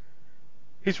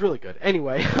good.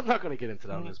 Anyway, I'm not going to get into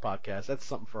that on this podcast. That's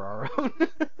something for our own.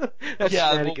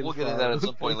 Yeah, we'll get into that at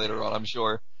some point later on, I'm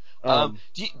sure.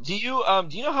 Do you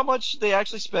know how much they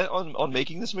actually spent on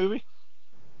making this movie?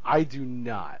 I do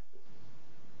not.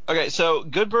 Okay, so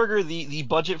Good Burger, the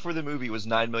budget for the movie was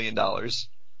 $9 million.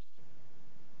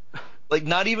 Like,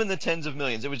 not even the tens of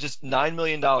millions. It was just $9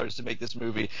 million to make this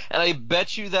movie. And I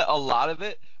bet you that a lot of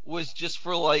it was just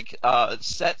for, like,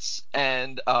 sets,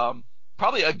 and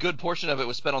probably a good portion of it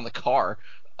was spent on the car.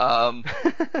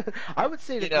 I would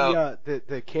say that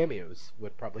the cameos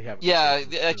would probably have. Yeah,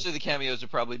 actually the cameos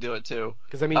would probably do it too.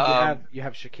 Because I mean, you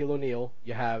have Shaquille O'Neal,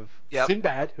 you have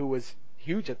Sinbad, who was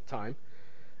huge at the time.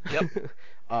 Yep.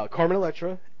 Carmen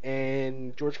Electra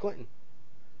and George Clinton.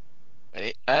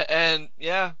 And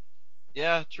yeah,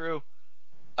 true.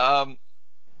 Yeah,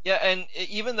 and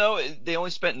even though they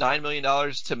only spent $9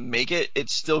 million to make it,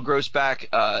 it still grossed back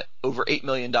over $8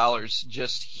 million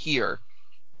just here.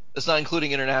 That's not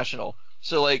including international.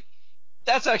 So, like,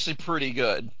 that's actually pretty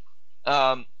good.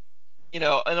 And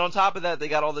on top of that, they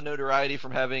got all the notoriety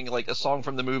from having, like, a song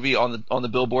from the movie on the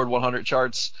Billboard 100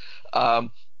 charts.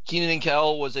 Kenan and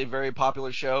Kel was a very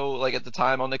popular show, like, at the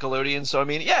time on Nickelodeon. So, I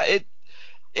mean, yeah,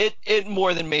 it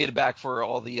more than made it back for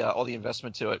all the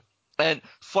investment to it. And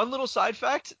fun little side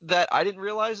fact that I didn't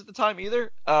realize at the time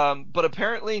either, but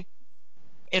apparently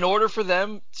in order for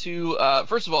them to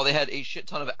first of all, they had a shit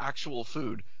ton of actual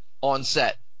food on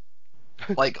set,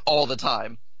 like, all the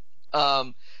time.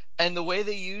 And the way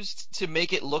they used to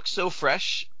make it look so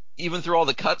fresh, even through all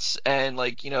the cuts and,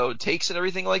 like, takes and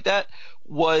everything like that,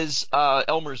 was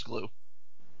Elmer's glue.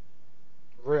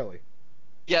 Really?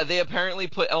 Yeah, they apparently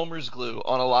put Elmer's glue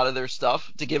on a lot of their stuff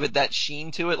to give it that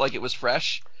sheen to it, like it was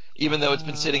fresh, even though it's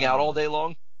been sitting out all day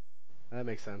long. That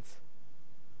makes sense.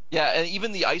 Yeah, and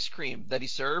even the ice cream that he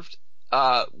served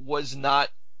was not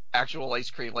actual ice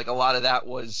cream. Like, a lot of that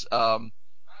was no,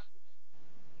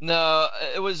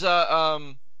 it was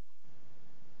what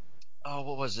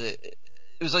was it?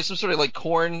 It was like some sort of, like,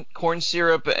 corn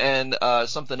syrup and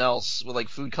something else with, like,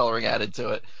 food coloring added to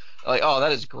it. Like, oh,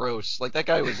 that is gross. Like, that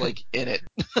guy was, like, in it.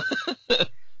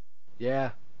 Yeah,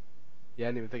 I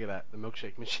didn't even think of that. The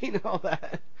milkshake machine and all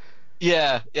that.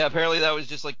 Yeah, apparently that was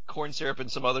just, like, corn syrup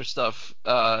and some other stuff.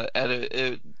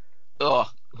 And ugh.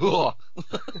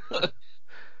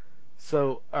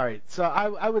 So, all right. So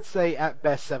I would say at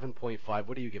best 7.5.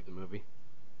 What do you give the movie?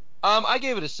 I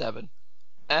gave it a 7.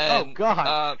 And, oh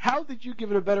God! How did you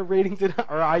give it a better rating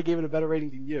or I gave it a better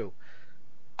rating than you?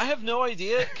 I have no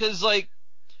idea, because, like,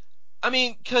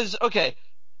 okay,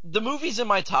 the movies in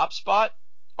my top spot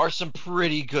are some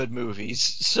pretty good movies.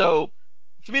 So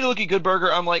for me to look at Good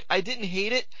Burger, I'm like, I didn't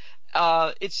hate it.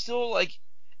 It's still, like,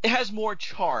 it has more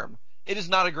charm. It is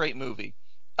not a great movie.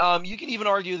 You can even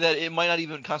argue that it might not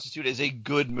even constitute as a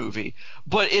good movie,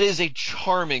 but it is a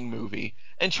charming movie,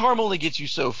 and charm only gets you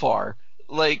so far.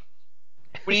 Like,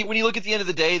 when you look at the end of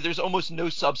the day, there's almost no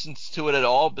substance to it at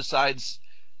all besides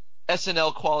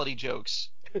SNL quality jokes,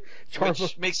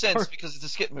 which makes sense because it's a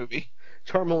skit movie.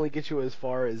 Charm only gets you as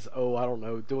far as, I don't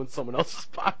know, doing someone else's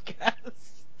podcast.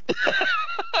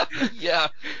 Yeah,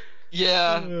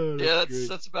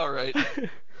 that's about right.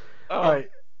 All right.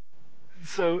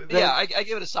 So then, yeah, I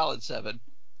give it a solid 7.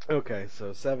 Okay,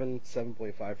 so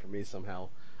 7.5 for me somehow.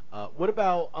 What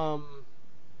about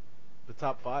the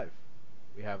top 5?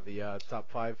 We have the top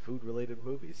 5 food-related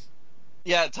movies.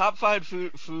 Yeah, top 5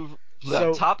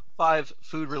 So- top 5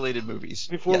 food-related movies.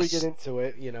 Before we Yes. get into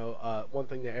it, one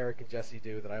thing that Eric and Jesse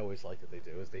do that I always like that they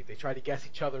do is they try to guess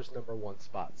each other's number one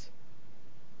spots.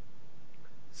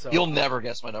 So You'll never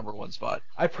guess my number 1 spot.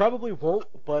 I probably won't,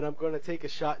 but I'm going to take a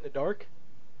shot in the dark,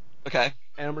 Okay.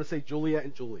 and I'm going to say Juliet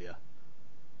and Julia.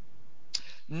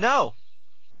 No.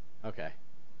 Okay.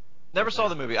 Never Okay. saw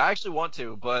the movie. I actually want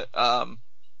to, but I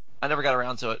never got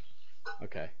around to it.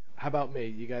 Okay. How about me?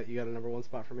 You got a number one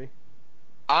spot for me?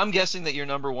 I'm guessing that your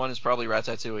number 1 is probably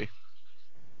Ratatouille.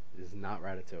 It is not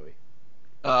Ratatouille.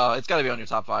 It's got to be on your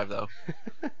top 5, though.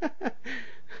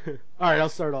 All right, I'll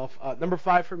start off. Number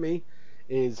 5 for me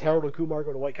is Harold and Kumar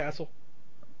Go to White Castle.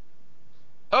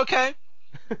 Okay.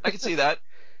 I can see that.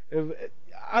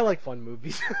 I like fun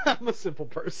movies. I'm a simple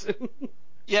person.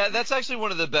 Yeah, that's actually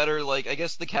one of the better, like, I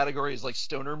guess the category is, like,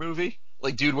 stoner movie.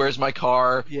 Like, Dude, Where's My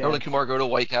Car? Yeah. Harold and Kumar Go to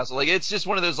White Castle. Like, it's just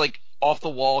one of those, like,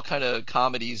 off-the-wall kind of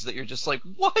comedies that you're just like,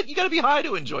 what? You gotta be high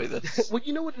to enjoy this. Well,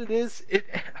 you know what it is?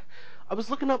 I was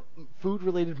looking up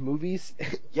food-related movies.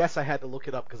 Yes, I had to look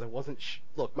it up because I wasn't.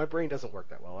 Look, my brain doesn't work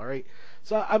that well. All right,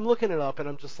 so I'm looking it up and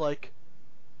I'm just like,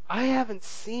 I haven't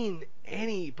seen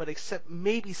any, but except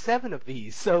maybe 7 of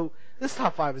these. So this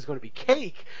top 5 is going to be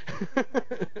cake.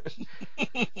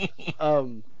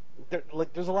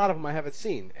 There's a lot of them I haven't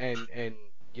seen, and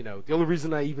the only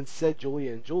reason I even said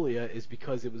Julia and Julia is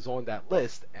because it was on that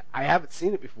list. I haven't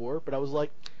seen it before, but I was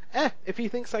like, if he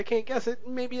thinks I can't guess it,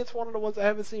 maybe it's one of the ones I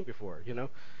haven't seen before,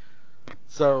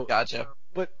 So, Gotcha.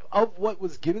 but of what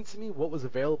was given to me, what was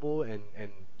available, and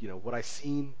what I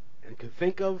seen and could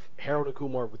think of, Harold and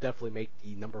Kumar would definitely make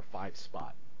the number 5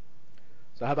 spot.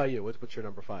 So how about you? What's your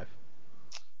number 5?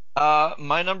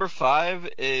 My number 5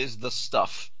 is The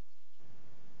Stuff.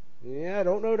 Yeah, I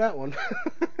don't know that one.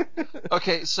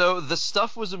 Okay, so The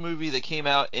Stuff was a movie that came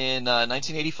out in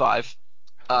 1985.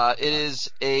 It is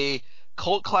a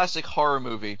cult classic horror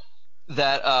movie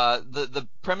that the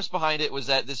premise behind it was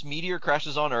that this meteor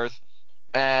crashes on Earth,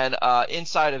 and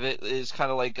inside of it is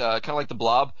kind of like the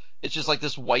Blob. It's just like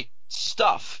this white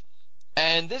stuff,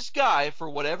 and this guy, for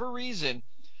whatever reason,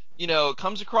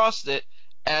 comes across it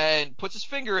and puts his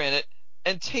finger in it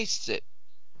and tastes it.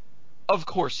 Of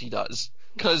course he does,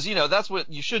 because that's what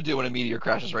you should do when a meteor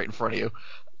crashes right in front of you.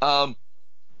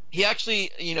 He actually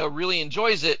really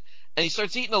enjoys it, and he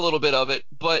starts eating a little bit of it,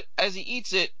 but as he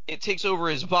eats it, it takes over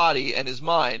his body and his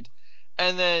mind,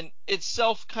 and then it's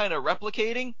self kind of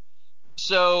replicating.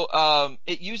 So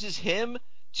it uses him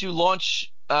to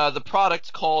launch the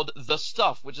product called The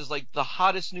Stuff, which is like the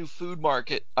hottest new food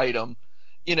market item,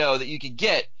 that you could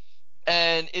get.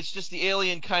 And it's just the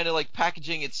alien kind of like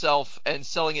packaging itself and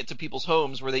selling it to people's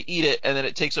homes where they eat it, and then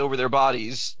it takes over their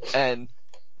bodies and,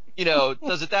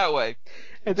 does it that way.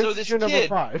 And this is your number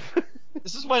 5.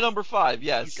 This is my number 5.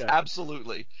 Yes, Okay.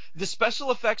 absolutely. The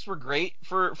special effects were great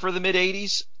for the mid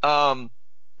 80s.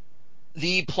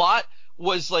 The plot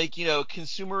was like,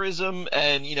 consumerism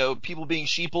and, people being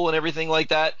sheeple and everything like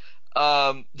that.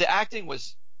 The acting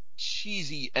was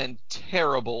cheesy and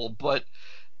terrible, but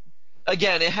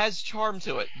again, it has charm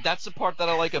to it. That's the part that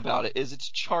I like about it, is it's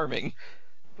charming.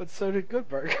 But so did Good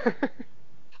Burger.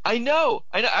 I know.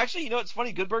 Actually, it's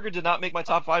funny. Good Burger did not make my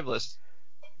top 5 list.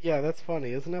 Yeah, that's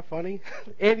funny. Isn't that funny?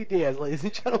 Andy Diaz, ladies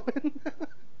and gentlemen.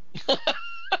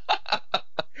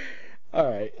 All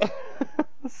right.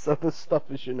 So The Stuff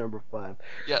is your number 5.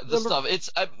 Yeah, The Stuff. It's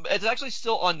actually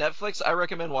still on Netflix. I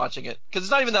recommend watching it because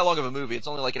it's not even that long of a movie. It's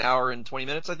only like an hour and 20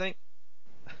 minutes, I think.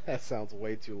 That sounds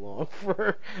way too long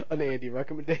for an Andy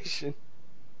recommendation.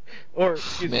 Or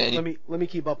excuse me, let me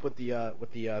keep up with the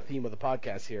theme of the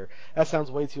podcast here. That sounds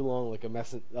way too long, like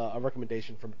a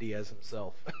recommendation from Diaz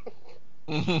himself.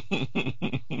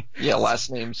 Yeah,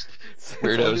 last names.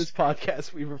 Weirdos. On this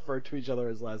podcast, we refer to each other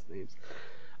as last names.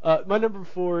 My number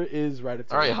 4 is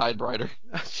Ratatouille. All right, hide brighter.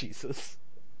 Oh, Jesus.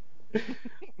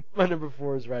 My number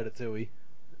 4 is Ratatouille,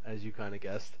 as you kind of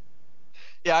guessed.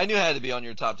 Yeah, I knew it had to be on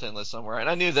your top 10 list somewhere, and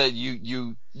I knew that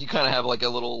you kind of have like a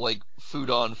little like food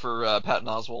on for Patton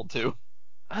Oswalt too.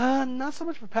 Not so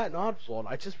much for Patton Oswalt.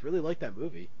 I just really like that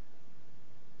movie.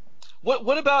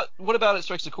 What about It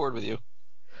Strikes a Chord with you?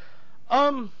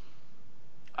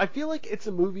 I feel like it's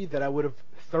a movie that I would have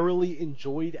thoroughly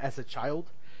enjoyed as a child,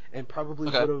 and probably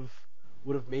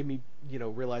would have made me,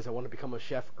 realize I want to become a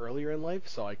chef earlier in life,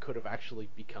 so I could have actually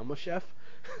become a chef.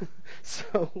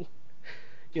 So,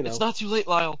 It's not too late,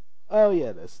 Lyle. Oh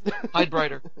yeah, it is. Hide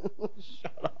brighter.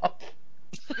 Shut up.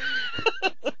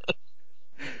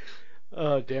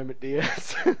 Oh, damn it,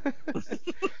 Diaz.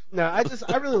 No,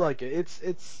 I really like it.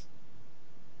 It's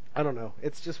I don't know.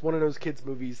 It's just one of those kids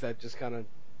movies that just kind of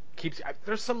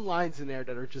There's some lines in there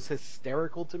that are just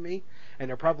hysterical to me, and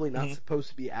they're probably not Mhm. supposed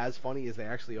to be as funny as they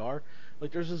actually are.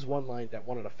 Like there's this one line that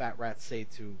one of the fat rats say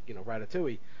to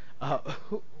Ratatouille, uh,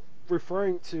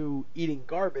 referring to eating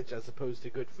garbage as opposed to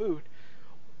good food.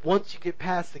 Once you get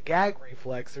past the gag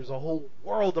reflex, there's a whole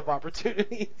world of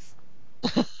opportunities.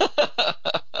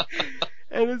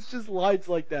 And it's just lines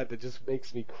like that that just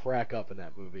makes me crack up in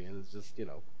that movie. And it's just,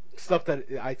 stuff that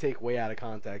I take way out of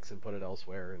context and put it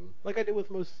elsewhere. And like I do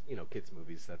with most, kids'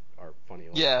 movies that are funny.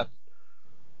 Yeah.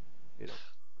 You know.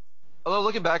 Although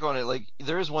looking back on it, like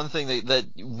there is one thing that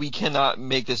we cannot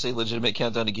make this a legitimate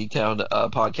Countdown to Geektown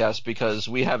podcast because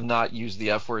we have not used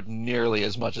the F word nearly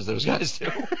as much as those guys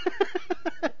do.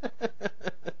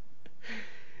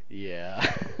 Yeah.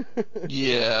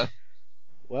 Yeah.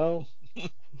 Well,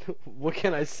 what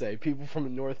can I say? People from the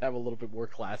North have a little bit more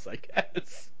class, I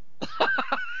guess.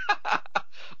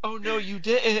 Oh no, you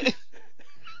didn't.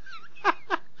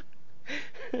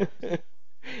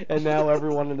 And now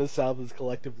everyone in the South is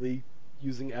collectively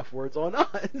using F words on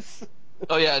us.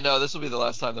 Oh yeah, no, this will be the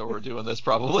last time that we're doing this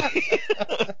probably.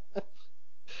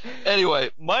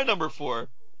 Anyway, my number 4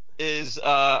 is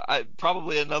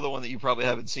probably another one that you probably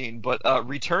haven't seen, but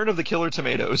Return of the Killer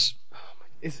Tomatoes.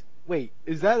 Is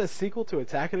that a sequel to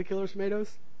Attack of the Killer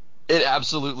Tomatoes? It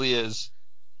absolutely is.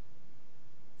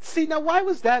 See, now why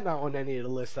was that not on any of the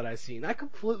lists that I've seen? I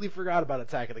completely forgot about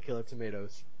Attack of the Killer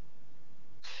Tomatoes.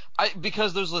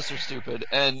 Because those lists are stupid,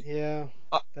 and yeah,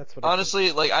 that's what.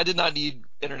 Honestly, like I did not need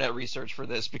internet research for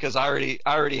this because I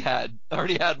already had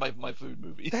my food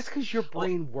movies. That's because your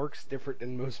brain works different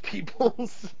than most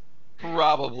people's.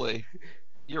 Probably.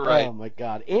 You're right. Oh my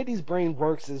god. Andy's brain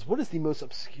works as what is the most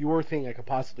obscure thing I could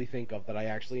possibly think of that I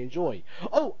actually enjoy?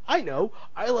 Oh, I know.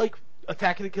 I like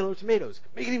Attack of the Killer Tomatoes.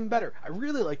 Make it even better. I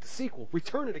really like the sequel,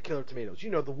 Return of the Killer Tomatoes.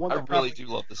 The one I that really do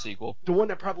love the sequel. The one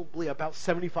that probably about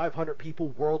 7,500 people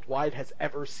worldwide has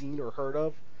ever seen or heard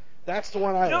of. That's the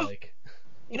one I like.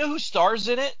 You know who stars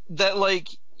in it? That a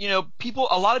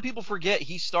lot of people forget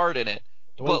he starred in it.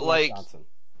 Dwayne Rock Johnson.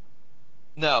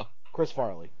 No. Chris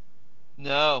Farley.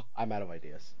 No. I'm out of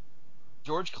ideas.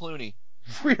 George Clooney.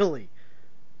 Really?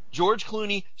 George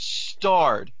Clooney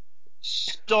starred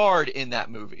in that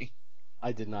movie.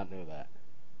 I did not know that.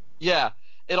 Yeah.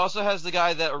 It also has the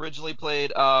guy that originally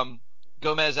played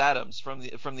Gomez Addams from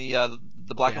the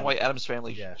Black and White Addams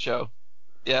Family show.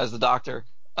 Yeah, as the doctor.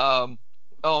 Oh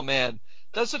man,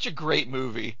 that's such a great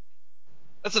movie.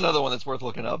 That's another one that's worth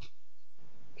looking up.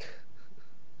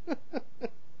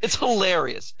 It's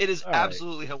hilarious. It is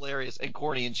absolutely hilarious and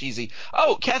corny and cheesy.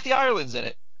 Oh, Kathy Ireland's in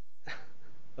it.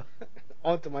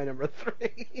 On to my number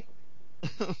 3.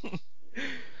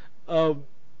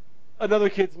 Another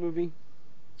kids movie.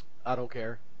 I don't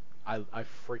care. I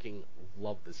freaking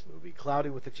love this movie.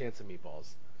 Cloudy with a Chance of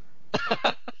Meatballs.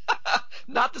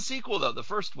 Not the sequel though, the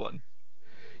first one.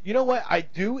 You know what? I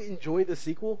do enjoy the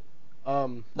sequel.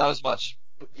 Not as much.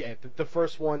 But yeah, the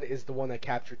first one is the one that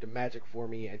captured the magic for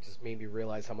me and just made me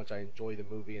realize how much I enjoy the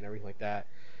movie and everything like that.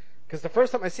 Because the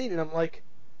first time I seen it, I'm like,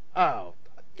 oh,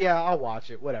 yeah, I'll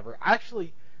watch it, whatever.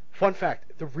 Actually, fun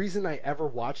fact, the reason I ever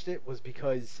watched it was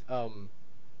because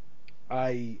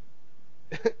I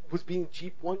was being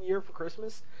cheap one year for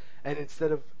Christmas, and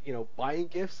instead of, buying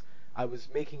gifts, I was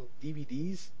making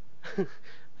DVDs.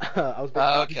 I was making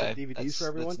copies of DVDs for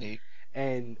everyone. That's neat.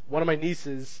 And one of my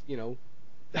nieces,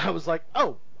 I was like,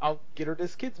 oh, I'll get her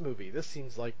this kids movie. This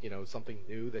seems like, something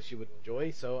new that she would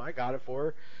enjoy. So I got it for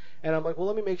her. And I'm like, well,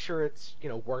 let me make sure it's,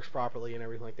 works properly and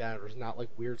everything like that. There's not like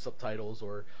weird subtitles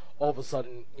or all of a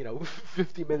sudden,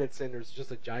 50 minutes in, there's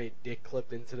just a giant dick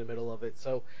clipped into the middle of it.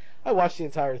 So I watched the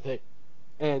entire thing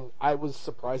and I was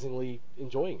surprisingly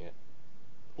enjoying it.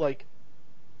 Like,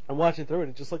 I'm watching through it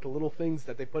and just like the little things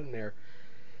that they put in there.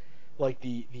 Like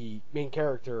the main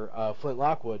character, Flint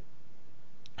Lockwood,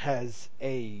 has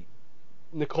a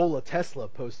Nikola Tesla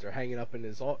poster hanging up in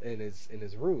his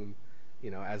room,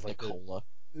 as like Nikola.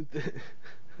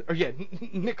 Or yeah,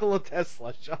 Nikola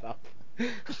Tesla. Shut up.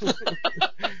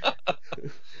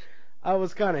 I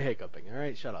was kind of hiccuping. All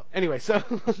right, shut up. Anyway, so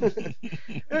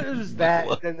there's that.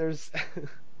 And then there's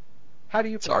how do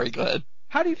you? Sorry, go ahead.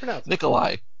 How do you pronounce it?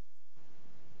 Nikolai.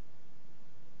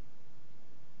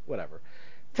 Whatever.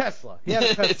 Tesla. He had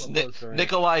a Tesla poster.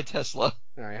 Nikolai Tesla.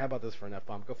 All right, how about this for an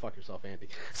F-bomb? Go fuck yourself, Andy.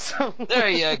 So there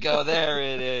you go. There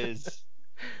it is.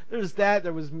 There's that.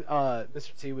 There was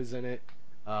Mr. T was in it.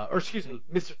 Or excuse me,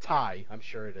 Mr. Ty. I'm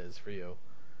sure it is for you.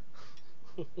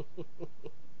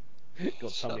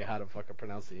 Don't tell me how to fucking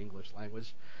pronounce the English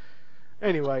language.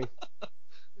 Anyway,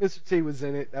 Mr. T was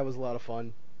in it. That was a lot of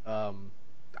fun. I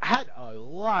had a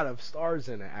lot of stars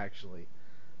in it actually.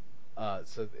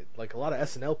 Like a lot of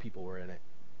SNL people were in it,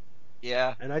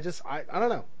 Yeah. and I don't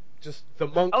know, just the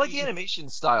monkey. I like the animation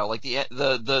style, like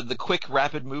the quick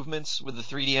rapid movements with the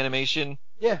 3D animation.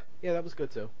 Yeah, that was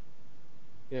good too.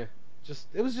 Yeah,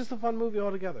 it was just a fun movie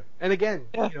altogether. And again,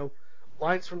 Yeah.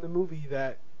 Lines from the movie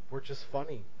that were just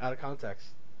funny out of context.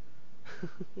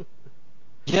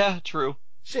 Yeah, true.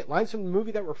 Shit, lines from the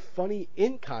movie that were funny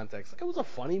in context. Like, it was a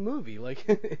funny movie. Like,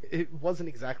 it wasn't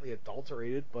exactly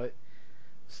adulterated, but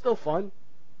still fun.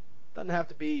 Doesn't have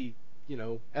to be,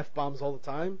 F-bombs all the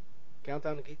time.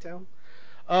 Countdown to Geek Town.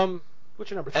 What's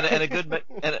your number? And a good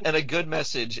and a good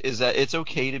message is that it's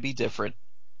okay to be different.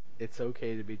 It's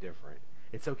okay to be different.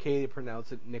 It's okay to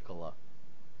pronounce it Nicola.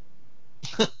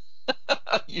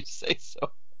 You say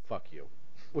so. Fuck you.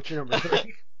 What's your number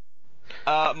 3?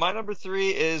 My number 3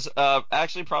 is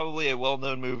actually probably a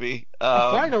well-known movie.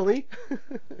 Finally.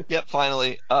 Yep,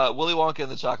 finally. Willy Wonka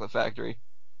and the Chocolate Factory.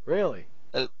 Really?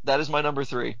 That is my number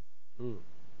 3. Hmm.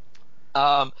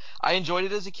 I enjoyed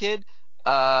it as a kid.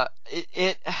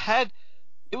 It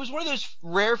was one of those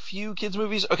rare few kids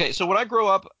movies. Okay, so when I grew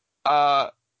up,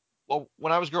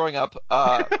 when I was growing up,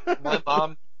 my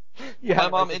mom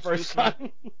introduced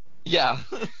me. Yeah.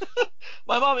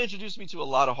 My mom introduced me to a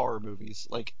lot of horror movies,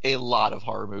 like a lot of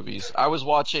horror movies. I was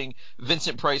watching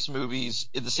Vincent Price movies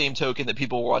in the same token that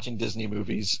people were watching Disney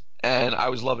movies, and I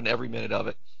was loving every minute of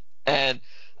it. And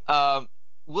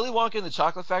Willy Wonka and the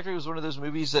Chocolate Factory was one of those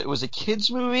movies that was a kid's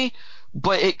movie,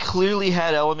 but it clearly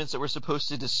had elements that were supposed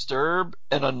to disturb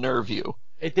and unnerve you.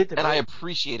 It did to me. And I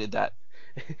appreciated that.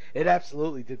 It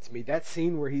absolutely did to me. That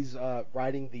scene where he's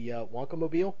riding the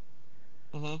Wonka-mobile,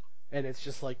 Mm-hmm. and it's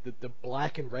just like the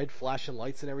black and red flashing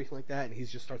lights and everything like that, and he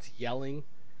just starts yelling.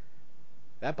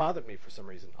 That bothered me for some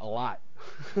reason a lot.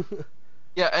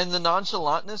 Yeah, and the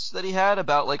nonchalantness that he had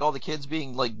about like all the kids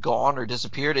being like gone or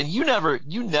disappeared, and you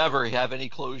never have any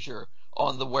closure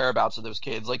on the whereabouts of those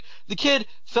kids. Like the kid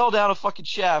fell down a fucking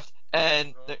shaft,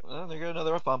 and there goes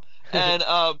another F-bomb, and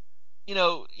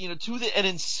to an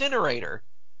incinerator,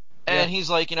 and he's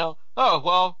like, oh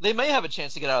well, they may have a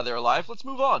chance to get out of there alive. Let's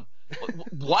move on.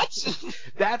 What?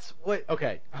 That's what.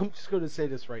 Okay, I'm just going to say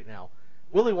this right now.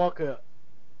 Willy Wonka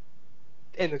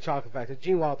and the Chocolate Factory,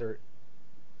 Gene Wilder,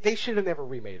 they should have never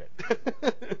remade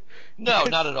it. No,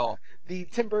 not at all. The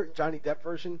Tim Burton Johnny Depp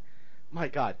version, my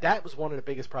God, that was one of the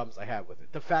biggest problems I had with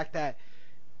it. The fact that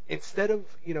instead of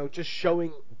just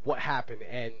showing what happened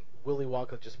and Willy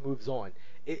Wonka just moves on,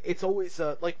 it's always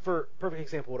like, for perfect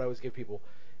example, what I always give people,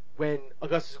 when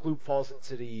Augustus Gloop falls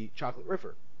into the chocolate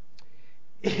river.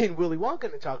 In Willy Wonka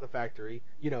and the Chocolate Factory,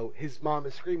 his mom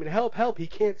is screaming, "Help, help, he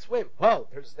can't swim." Well,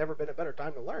 there's never been a better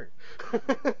time to learn.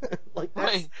 Like,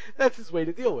 that's his way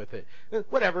to deal with it.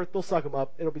 Whatever, they'll suck him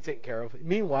up, it'll be taken care of.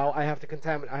 Meanwhile, I have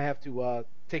to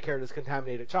take care of this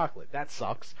contaminated chocolate. That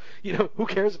sucks. Who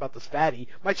cares about this fatty?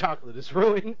 My chocolate is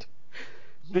ruined.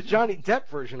 The Johnny Depp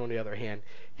version, on the other hand,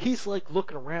 he's like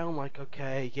looking around like,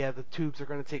 okay, yeah, the tubes are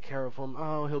going to take care of him.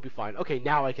 Oh, he'll be fine. Okay,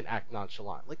 now I can act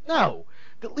nonchalant. Like, no,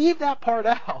 leave that part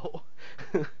out.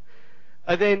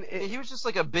 And then he was just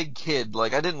like a big kid.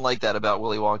 Like, I didn't like that about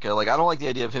Willy Wonka. Like, I don't like the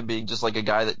idea of him being just like a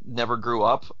guy that never grew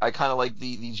up. I kind of like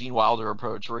the Gene Wilder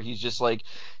approach, where he's just like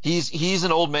he's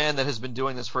an old man that has been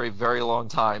doing this for a very long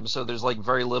time. So there's like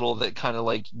very little that kind of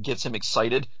like gets him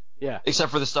excited. Yeah.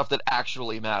 Except for the stuff that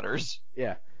actually matters.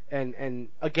 Yeah. And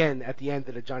again, at the end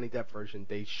of the Johnny Depp version,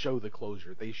 they show the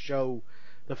closure. They show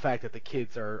the fact that the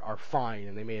kids are fine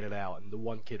and they made it out, and the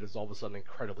one kid is all of a sudden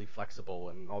incredibly flexible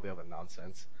and all the other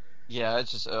nonsense. Yeah,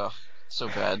 it's just so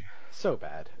bad. So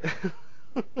bad.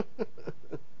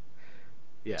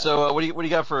 Yeah. So what do you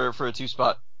got for a 2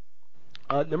 spot?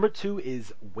 Number 2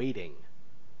 is Waiting.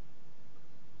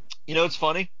 It's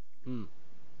funny.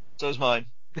 So is mine.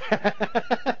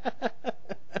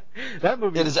 That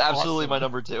movie is absolutely awesome. My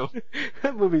number 2.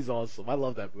 That movie's awesome. I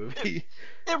love that movie.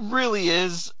 It really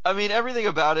is. I mean, everything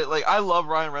about it. Like, I love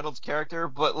Ryan Reynolds' character,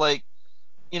 but like,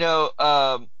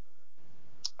 what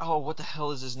the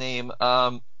hell is his name?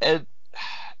 Ed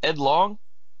Long?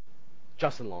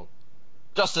 Justin Long.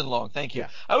 Justin Long, thank you. Yeah.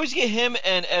 I always get him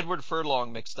and Edward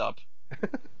Furlong mixed up.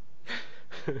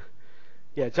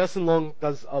 Yeah, Justin Long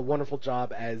does a wonderful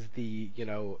job as the,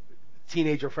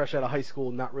 teenager fresh out of high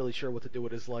school, not really sure what to do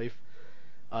with his life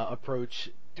approach.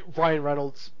 Ryan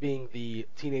Reynolds being the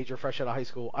teenager fresh out of high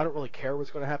school, I don't really care what's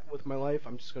going to happen with my life.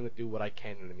 I'm just going to do what I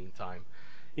can in the meantime.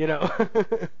 And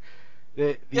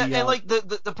like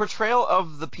the portrayal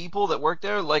of the people that work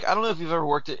there, like, I don't know if you've ever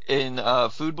worked in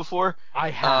food before. I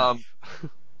have.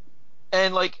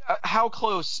 And like, how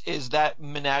close is that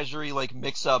menagerie like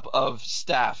mix up of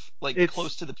staff? Like, it's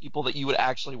close to the people that you would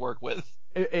actually work with.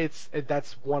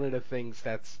 That's one of the things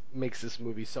that makes this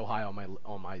movie so high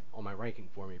on my ranking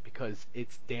for me, because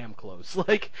it's damn close.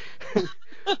 Like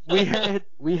we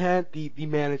had the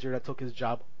manager that took his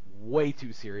job way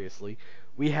too seriously.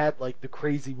 We had like the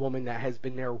crazy woman that has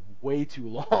been there way too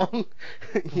long.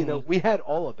 We had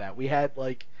all of that. We had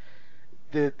like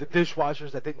the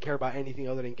dishwashers that didn't care about anything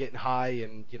other than getting high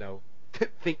and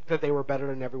think that they were better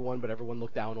than everyone, but everyone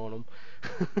looked down on them.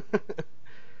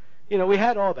 We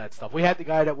had all that stuff. We had the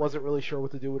guy that wasn't really sure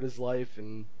what to do with his life,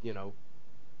 and the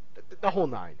whole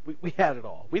nine. We had it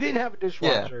all. We didn't have a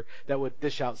dishwasher that would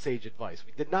dish out sage advice.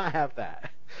 We did not have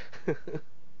that.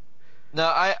 No,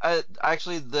 I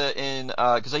actually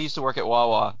because I used to work at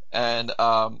Wawa, and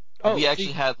we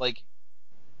actually had like.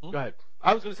 Go ahead.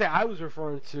 I was going to say, I was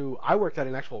referring to, I worked at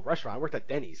an actual restaurant. I worked at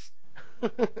Denny's.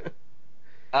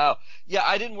 Oh, yeah,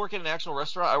 I didn't work at an actual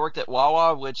restaurant. I worked at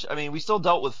Wawa, which, I mean, we still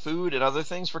dealt with food and other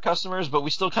things for customers, but we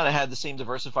still kind of had the same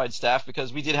diversified staff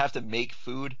because we did have to make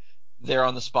food there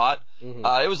on the spot. Mm-hmm.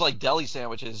 It was like deli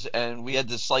sandwiches, and we had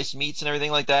to slice meats and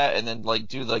everything like that, and then like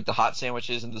do like the hot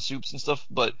sandwiches and the soups and stuff.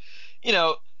 But,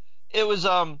 it was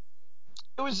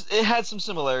it had some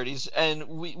similarities, and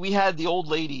we had the old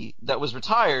lady that was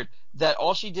retired that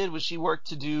all she did was she worked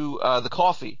to do the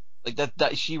coffee. Like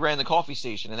that she ran the coffee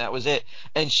station, and that was it.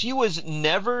 And she was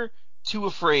never too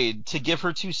afraid to give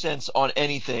her 2 cents on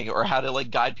anything or how to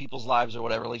like guide people's lives or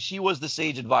whatever. Like she was the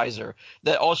sage advisor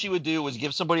that all she would do was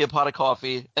give somebody a pot of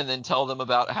coffee and then tell them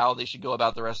about how they should go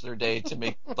about the rest of their day to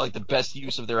make like the best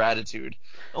use of their attitude.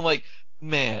 I'm like,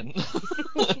 man.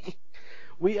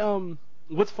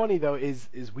 What's funny though is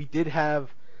we did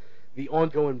have the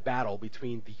ongoing battle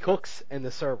between the cooks and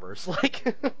the servers, like,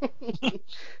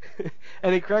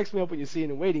 and it cracks me up when you see it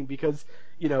in waiting because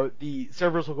the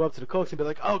servers will go up to the cooks and be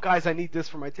like, "Oh guys, I need this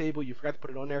for my table. You forgot to put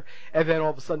it on there," and then all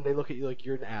of a sudden they look at you like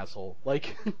you're an asshole,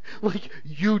 like, like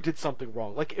you did something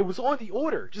wrong. Like it was on the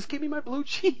order. Just give me my blue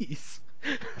cheese.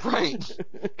 Right.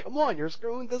 Come on, you're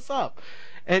screwing this up,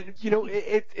 and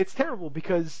it's terrible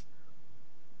because.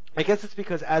 I guess it's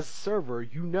because as a server,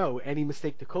 any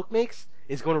mistake the cook makes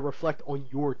is going to reflect on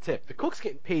your tip. The cook's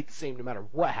getting paid the same no matter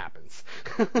what happens.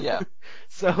 Yeah.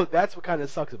 So that's what kind of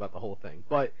sucks about the whole thing.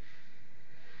 But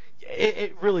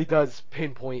it really does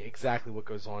pinpoint exactly what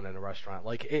goes on in a restaurant.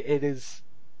 Like it is,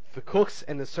 the cooks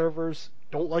and the servers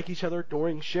don't like each other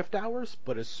during shift hours,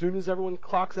 but as soon as everyone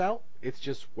clocks out, it's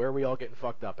just where we all getting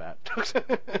fucked up at.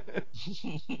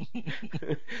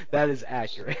 That is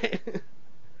accurate.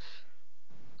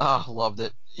 Oh, loved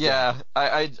it. Yeah.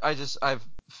 I've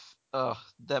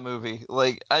that movie.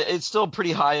 Like it's still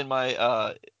pretty high in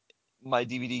my my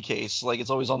DVD case. Like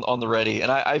it's always on the ready,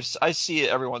 and I see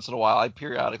it every once in a while. I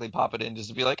periodically pop it in just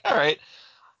to be like, all right,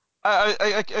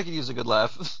 I could use a good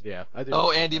laugh. Yeah, I do.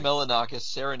 Oh, Andy Milonakis,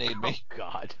 Serenade Me. Oh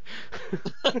God.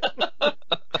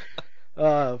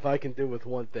 If I can do with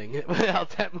one thing without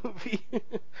that movie.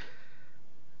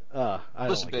 I don't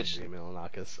Listen, like bitch. Andy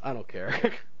Milonakis. I don't care.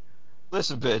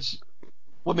 Listen, bitch.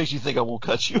 What makes you think I won't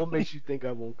cut you? What makes you think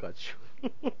I won't cut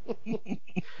you?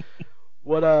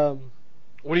 What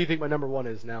do you think my number one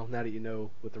is now? Now that you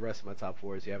know what the rest of my top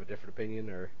four is, you have a different opinion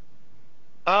or?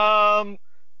 Trying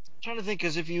to think,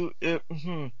 because if you,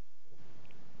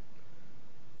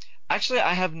 actually,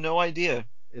 I have no idea.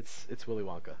 It's Willy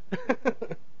Wonka.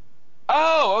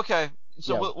 Oh, okay.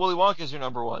 So Yeah. Willy Wonka is your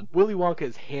number one. Willy Wonka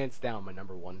is hands down my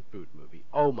number one food movie.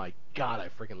 Oh my God, I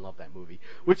freaking love that movie.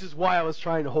 Which is why I was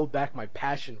trying to hold back my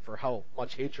passion for how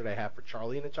much hatred I have for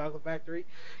Charlie and the Chocolate Factory,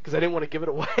 because I didn't want to give it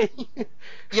away.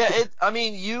 Yeah, I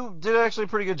mean, you did actually a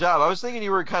pretty good job. I was thinking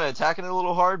you were kind of attacking it a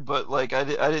little hard, but like I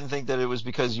didn't think that it was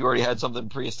because you already had something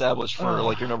pre-established for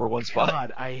like your number one spot.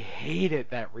 God, I hated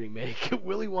that remake.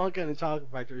 Willy Wonka and the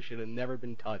Chocolate Factory should have never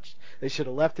been touched. They should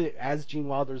have left it as Gene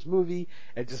Wilder's movie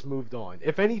and just moved on.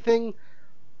 If anything,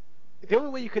 the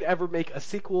only way you could ever make a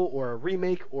sequel or a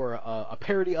remake or a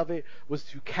parody of it was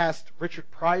to cast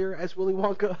Richard Pryor as Willy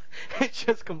Wonka and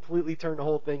just completely turn the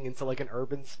whole thing into like an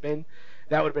urban spin.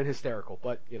 That would have been hysterical,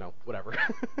 but whatever.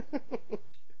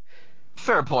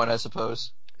 Fair point, I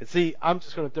suppose. And see, I'm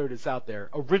just going to throw this out there.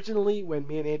 Originally, when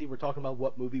me and Andy were talking about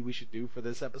what movie we should do for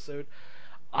this episode,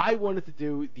 I wanted to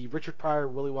do the Richard Pryor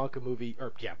Willy Wonka movie,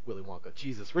 Willy Wonka,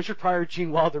 Jesus, Richard Pryor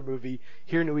Gene Wilder movie,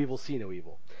 Hear No Evil, See No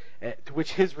Evil. To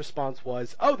which his response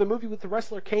was, "Oh, the movie with the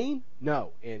wrestler Kane?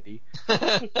 No, Andy."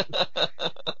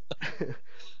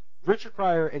 Richard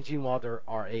Pryor and Gene Wilder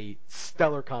are a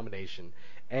stellar combination,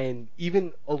 and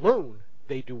even alone,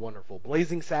 they do wonderful.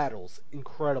 Blazing Saddles,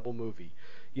 incredible movie.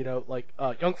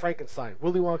 Young Frankenstein,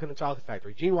 Willy Wonka and the Chocolate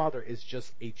Factory. Gene Wilder is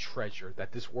just a treasure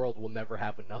that this world will never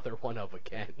have another one of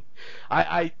again.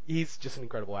 He's just an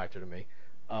incredible actor to me.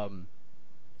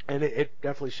 And it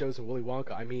definitely shows in Willy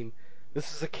Wonka. I mean,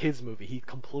 this is a kid's movie. He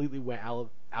completely went out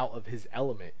of his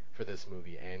element for this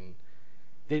movie and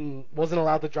wasn't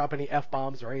allowed to drop any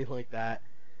F-bombs or anything like that,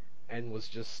 and was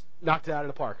just knocked it out of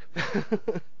the park.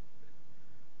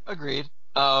 Agreed.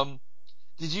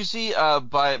 Did you see,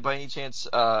 by any chance,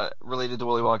 related to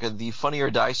Willy Wonka, the Funny or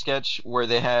Die sketch where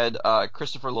they had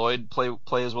Christopher Lloyd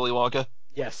play as Willy Wonka?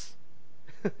 Yes.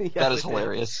 Yes, that is I did.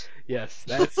 hilarious. Yes,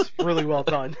 that's really well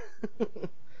done.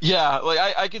 Yeah, like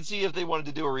I could see if they wanted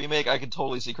to do a remake, I could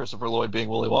totally see Christopher Lloyd being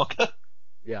Willy Wonka.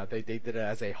 Yeah, they did it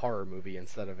as a horror movie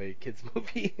instead of a kids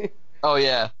movie. Oh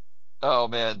yeah. Oh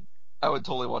man. I would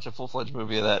totally watch a full-fledged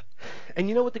movie of that. And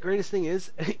you know what the greatest thing is?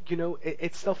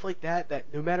 It's stuff like that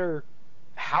no matter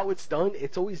how it's done,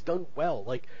 it's always done well.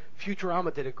 Like,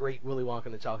 Futurama did a great Willy Wonka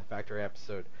and the Chocolate Factory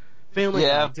episode. Family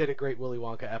Guy did a great Willy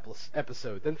Wonka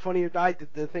episode. Then Funny or Die did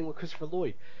the thing with Christopher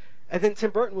Lloyd. And then Tim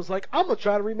Burton was like, I'm going to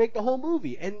try to remake the whole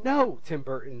movie. And no, Tim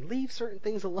Burton, leave certain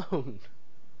things alone.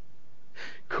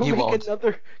 Go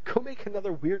make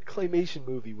another weird claymation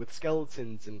movie with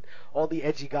skeletons and all the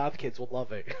edgy goth kids will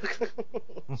love it.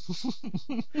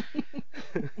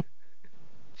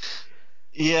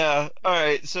 Yeah,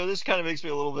 alright, so this kind of makes me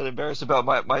a little bit embarrassed about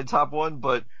my top one,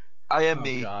 but I am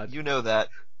me. God. You know that.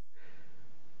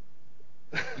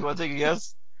 You want to take a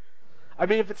guess? I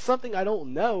mean, if it's something I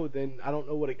don't know, then I don't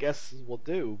know what a guess will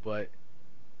do, but...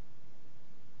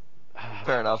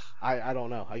 Fair enough. I don't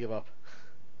know. I give up.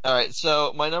 Alright,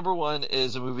 so my number one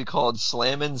is a movie called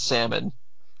Slammin' Salmon.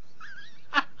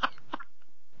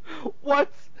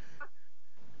 What?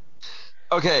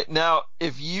 Okay, now,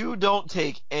 if you don't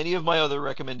take any of my other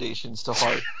recommendations to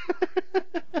heart,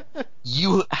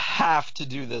 you have to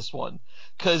do this one.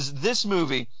 Because this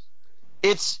movie,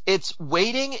 it's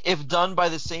Waiting if done by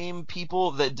the same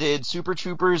people that did Super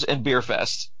Troopers and Beer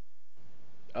Fest.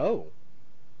 Oh.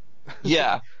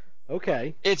 Yeah.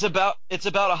 Okay. It's about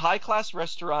a high-class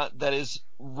restaurant that is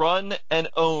run and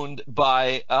owned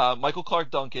by Michael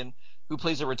Clark Duncan, who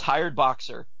plays a retired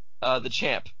boxer, the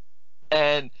Champ.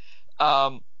 And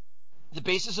the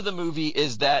basis of the movie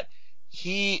is that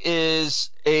he is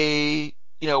a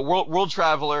world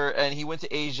traveler, and he went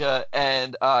to Asia,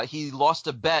 and he lost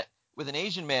a bet with an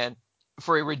Asian man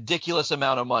for a ridiculous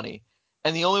amount of money.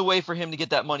 And the only way for him to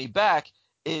get that money back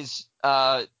is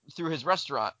through his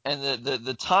restaurant, and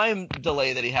the time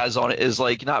delay that he has on it is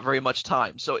like not very much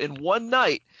time. So in one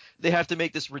night they have to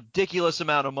make this ridiculous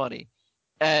amount of money,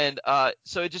 and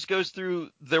so it just goes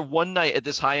through their one night at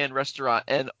this high-end restaurant,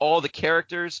 and all the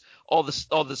characters, all the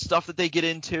stuff that they get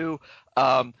into,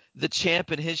 the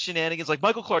Champ and his shenanigans. Like,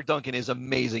 Michael Clark Duncan is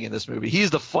amazing in this movie.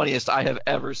 He's the funniest I have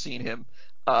ever seen him,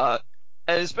 and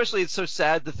especially it's so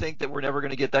sad to think that we're never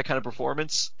going to get that kind of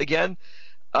performance again.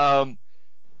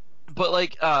 But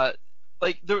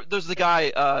there's the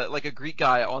guy, like a Greek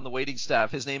guy on the waiting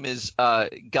staff. His name is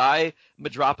Guy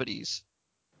Madropides,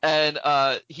 and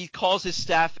he calls his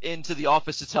staff into the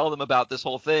office to tell them about this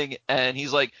whole thing. And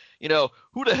he's like,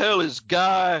 who the hell is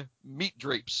Guy Meat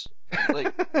Drapes?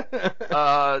 Like,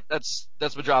 that's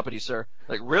Madropides, sir.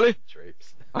 Like, really?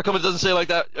 Drapes. How come it doesn't say like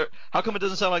that? How come it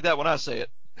doesn't sound like that when I say it?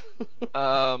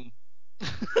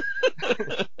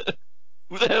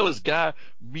 Who the hell is Guy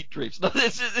Meat Drapes? No,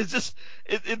 it's just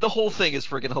the whole thing is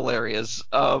freaking hilarious.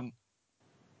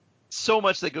 So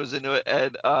much that goes into it,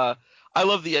 and I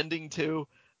love the ending too.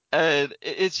 And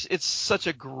it's such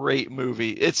a great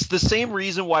movie. It's the same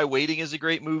reason why Waiting is a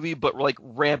great movie, but like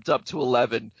ramped up to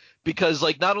 11, because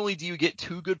like not only do you get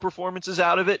two good performances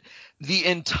out of it, the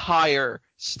entire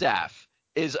staff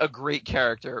is a great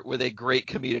character with a great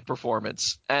comedic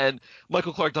performance. And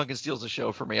Michael Clark Duncan steals the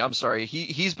show for me. I'm sorry.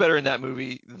 He's better in that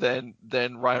movie than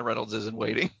Ryan Reynolds is in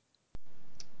Waiting.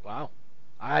 Wow.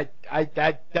 I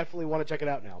definitely want to check it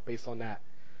out now based on that.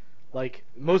 Like,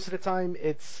 most of the time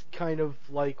it's kind of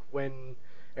like when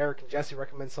Eric and Jesse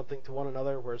recommend something to one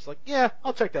another where it's like, yeah,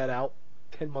 I'll check that out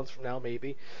 10 months from now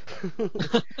maybe.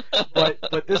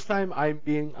 but this time I'm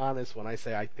being honest when I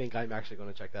say I think I'm actually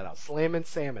going to check that out. Slammin'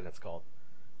 Salmon it's called.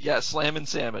 Yeah, Slammin'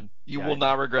 Salmon. You will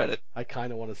not regret it. I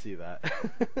kind of want to see that.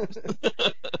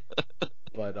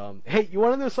 But, hey, you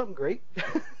want to know something great?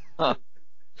 Huh.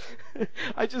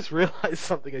 I just realized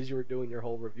something as you were doing your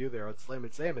whole review there on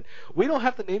Slammin' Salmon. We don't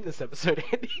have to name this episode,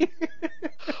 Andy.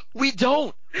 We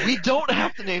don't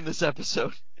have to name this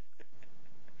episode.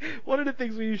 One of the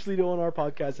things we usually do on our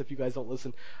podcast, if you guys don't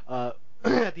listen,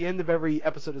 at the end of every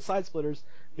episode of Side Splitters,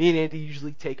 me and Andy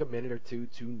usually take a minute or two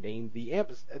to name the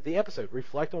episode,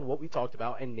 reflect on what we talked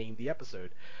about, and name the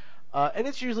episode. And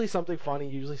it's usually something funny,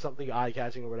 usually something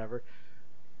eye-catching or whatever.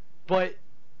 But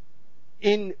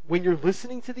when you're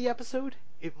listening to the episode,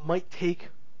 it might take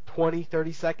 20,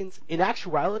 30 seconds. In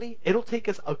actuality, it'll take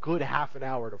us a good half an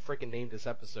hour to freaking name this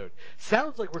episode.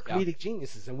 Sounds like we're comedic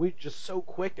geniuses, and we're just so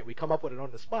quick that we come up with it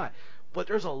on the spot. But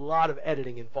there's a lot of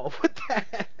editing involved with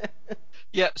that.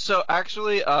 Yeah, so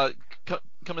actually, come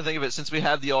to think of it, since we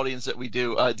have the audience that we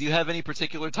do you have any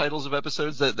particular titles of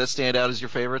episodes that stand out as your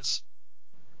favorites?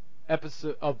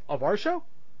 Episode of our show?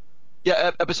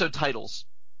 Yeah, episode titles.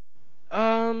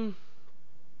 Why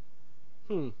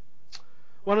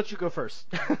don't you go first?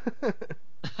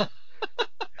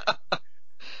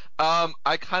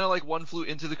 I kind of like One Flew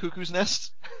into the Cuckoo's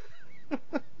Nest.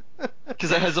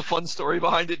 Because it has a fun story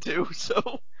behind it, too,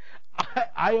 so...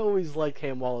 I always liked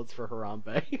Ham Wallets for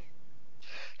Harambe.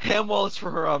 Ham Wallets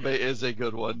for Harambe is a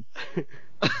good one.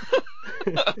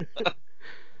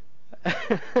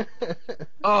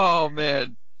 Oh,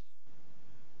 man.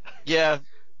 Yeah,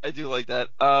 I do like that.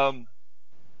 The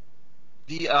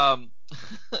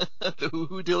Hoo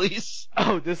Hoo Dillies.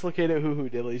 Oh, Dislocated Hoo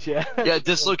Hoo Dillies, yeah. Yeah,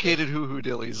 Dislocated Hoo Hoo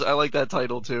Dillies. I like that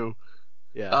title, too.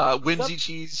 Yeah. Whimsy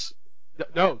Cheese.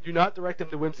 No, do not direct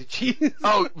them to Whimsy Cheese.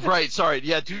 Oh, right, sorry.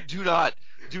 Yeah, do not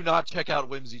check out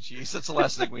Whimsy Cheese. That's the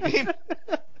last thing we need.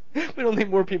 We don't need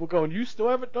more people going, you still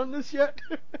haven't done this yet?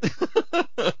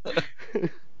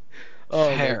 Oh,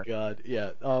 Fair. my God.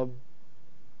 Yeah.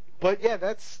 But yeah,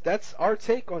 that's our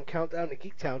take on Countdown to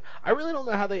Geektown. I really don't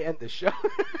know how they end this show.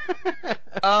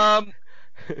 Well,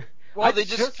 they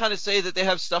just kind of say that they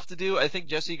have stuff to do. I think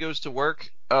Jesse goes to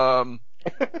work.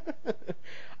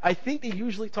 I think they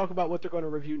usually talk about what they're going to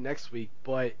review next week,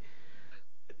 but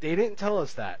they didn't tell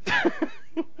us that.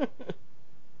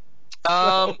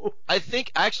 I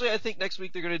think next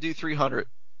week they're going to do 300.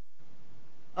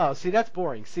 Oh, see, that's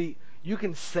boring. See, you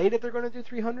can say that they're going to do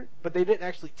 300, but they didn't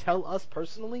actually tell us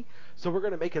personally, so we're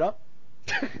going to make it up.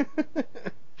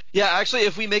 Yeah, actually,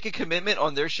 if we make a commitment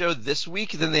on their show this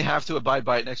week, then they have to abide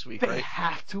by it next week, right? They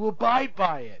have to abide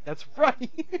by it. That's right.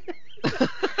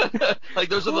 Like,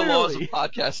 those are the laws of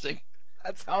podcasting.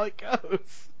 That's how it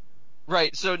goes.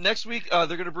 Right, so next week they're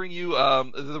going to bring you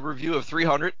the review of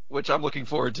 300, which I'm looking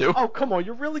forward to. Oh, come on,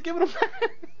 you're really giving them that?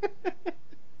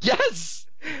 Yes!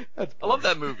 That's I love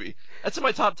that movie. That's in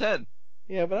my top 10.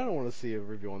 Yeah, but I don't want to see a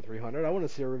review on 300. I want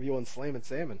to see a review on Slammin'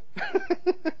 Salmon.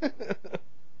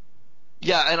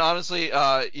 Yeah, and honestly,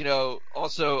 also,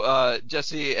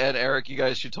 Jesse and Eric, you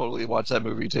guys should totally watch that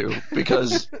movie too,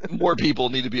 because more people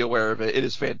need to be aware of it. It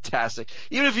is fantastic.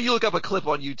 Even if you look up a clip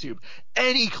on YouTube,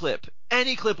 any clip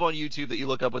on YouTube that you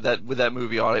look up with that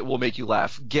movie on it will make you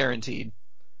laugh, guaranteed.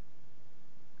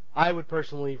 I would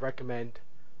personally recommend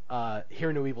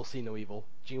Hear No Evil, See No Evil,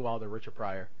 Gene Wilder, Richard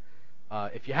Pryor.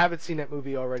 If you haven't seen that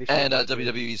movie already... And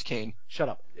WWE's Kane. Shut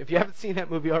up. If you haven't seen that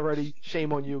movie already,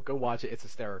 shame on you. Go watch it. It's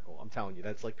hysterical. I'm telling you.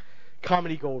 That's like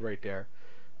comedy gold right there.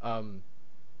 And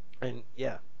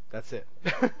yeah, that's it.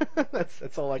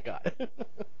 That's all I got.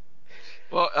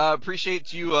 Well,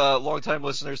 appreciate you, longtime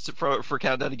listeners for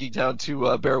Countdown to Geektown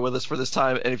to bear with us for this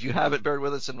time. And if you haven't bared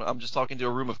with us, and I'm just talking to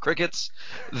a room of crickets,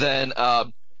 then...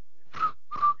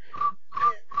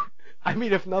 I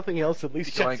mean, if nothing else, at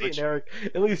least Jesse and Eric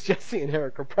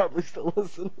are probably still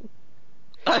listening.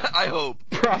 I hope.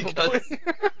 Probably.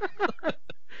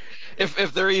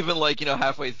 If they're even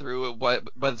halfway through, by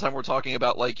the time we're talking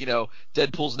about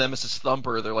Deadpool's Nemesis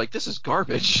Thumper, they're like, this is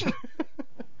garbage.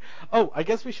 Oh, I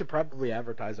guess we should probably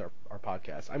advertise our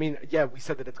podcast. I mean, yeah, we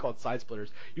said that it's called Side Splitters.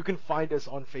 You can find us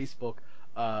on Facebook.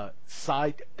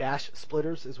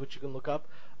 Side-Splitters is what you can look up.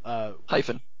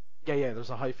 Hyphen. Yeah, there's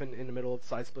a hyphen in the middle of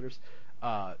Side Splitters.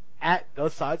 At the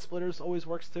Side Splitters always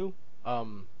works too.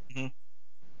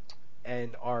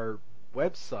 And our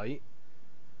website...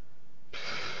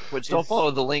 Which don't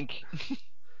follow the link.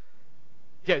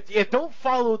 Yeah, don't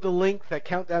follow the link that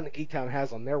Countdown to Geektown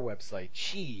has on their website.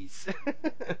 Jeez.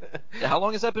 Yeah, how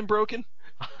long has that been broken?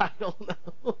 I don't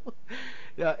know.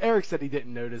 Yeah, Eric said he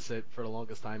didn't notice it for the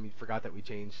longest time. He forgot that we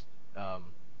changed,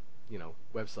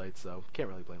 websites, so can't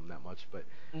really blame him that much. But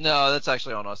no, that's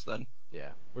actually on us then. Yeah,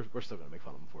 we're still gonna make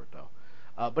fun of him for it though.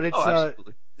 But it's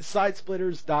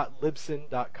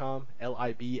sidesplitters.libsyn.com,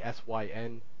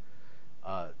 Libsyn.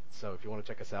 So if you want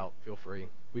to check us out, feel free.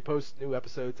 We post new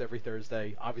episodes every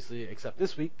Thursday, obviously, except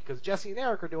this week because Jesse and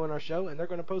Eric are doing our show, and they're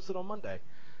going to post it on Monday.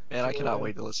 Man, I cannot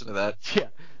wait to listen to that. Yeah,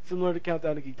 similar to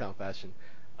Countdown to Geektown fashion.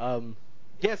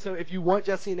 Yeah, so if you want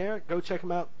Jesse and Eric, go check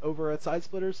them out over at Side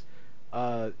Splitters.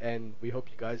 And we hope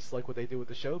you guys like what they do with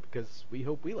the show, because we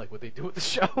hope we like what they do with the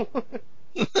show.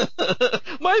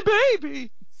 My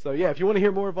baby! So yeah, if you want to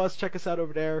hear more of us, check us out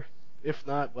over there. If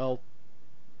not, well,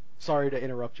 sorry to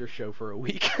interrupt your show for a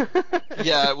week.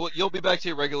 Yeah, well, you'll be back to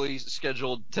your regularly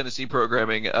scheduled Tennessee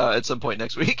programming at some point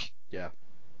next week. Yeah.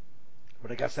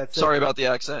 But I guess that's Sorry about the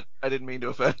accent. I didn't mean to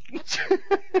offend.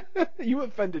 it. You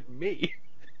offended me.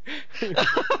 It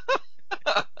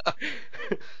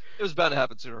was bound to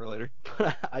happen sooner or later.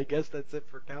 But I guess that's it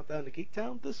for Countdown to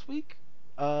Geektown this week.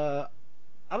 I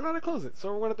don't know how to close it,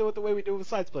 so we're going to do it the way we do it with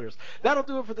Side Splitters. That'll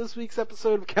do it for this week's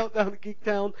episode of Countdown to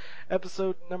Geektown,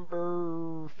 episode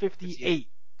number 58.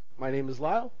 My name is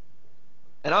Lyle.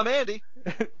 And I'm Andy.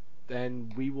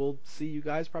 And we will see you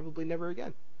guys probably never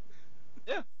again.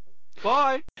 Yeah.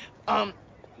 Bye.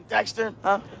 Dexter,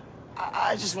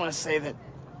 I just want to say that,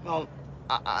 well,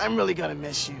 I'm really gonna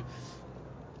miss you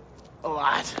a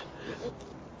lot.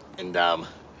 And,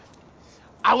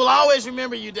 I will always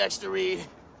remember you, Dexter Reed,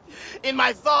 in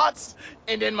my thoughts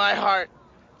and in my heart.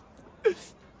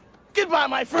 Goodbye,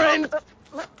 my friend.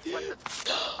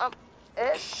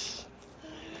 Ed?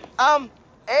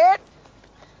 Ed?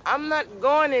 I'm not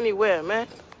going anywhere, man.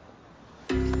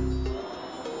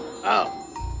 Oh.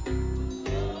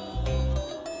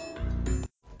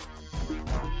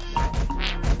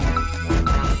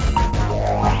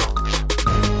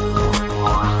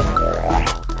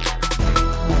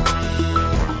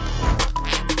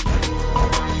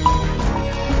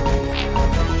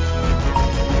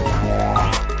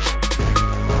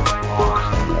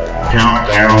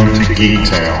 Countdown to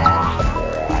Geektown.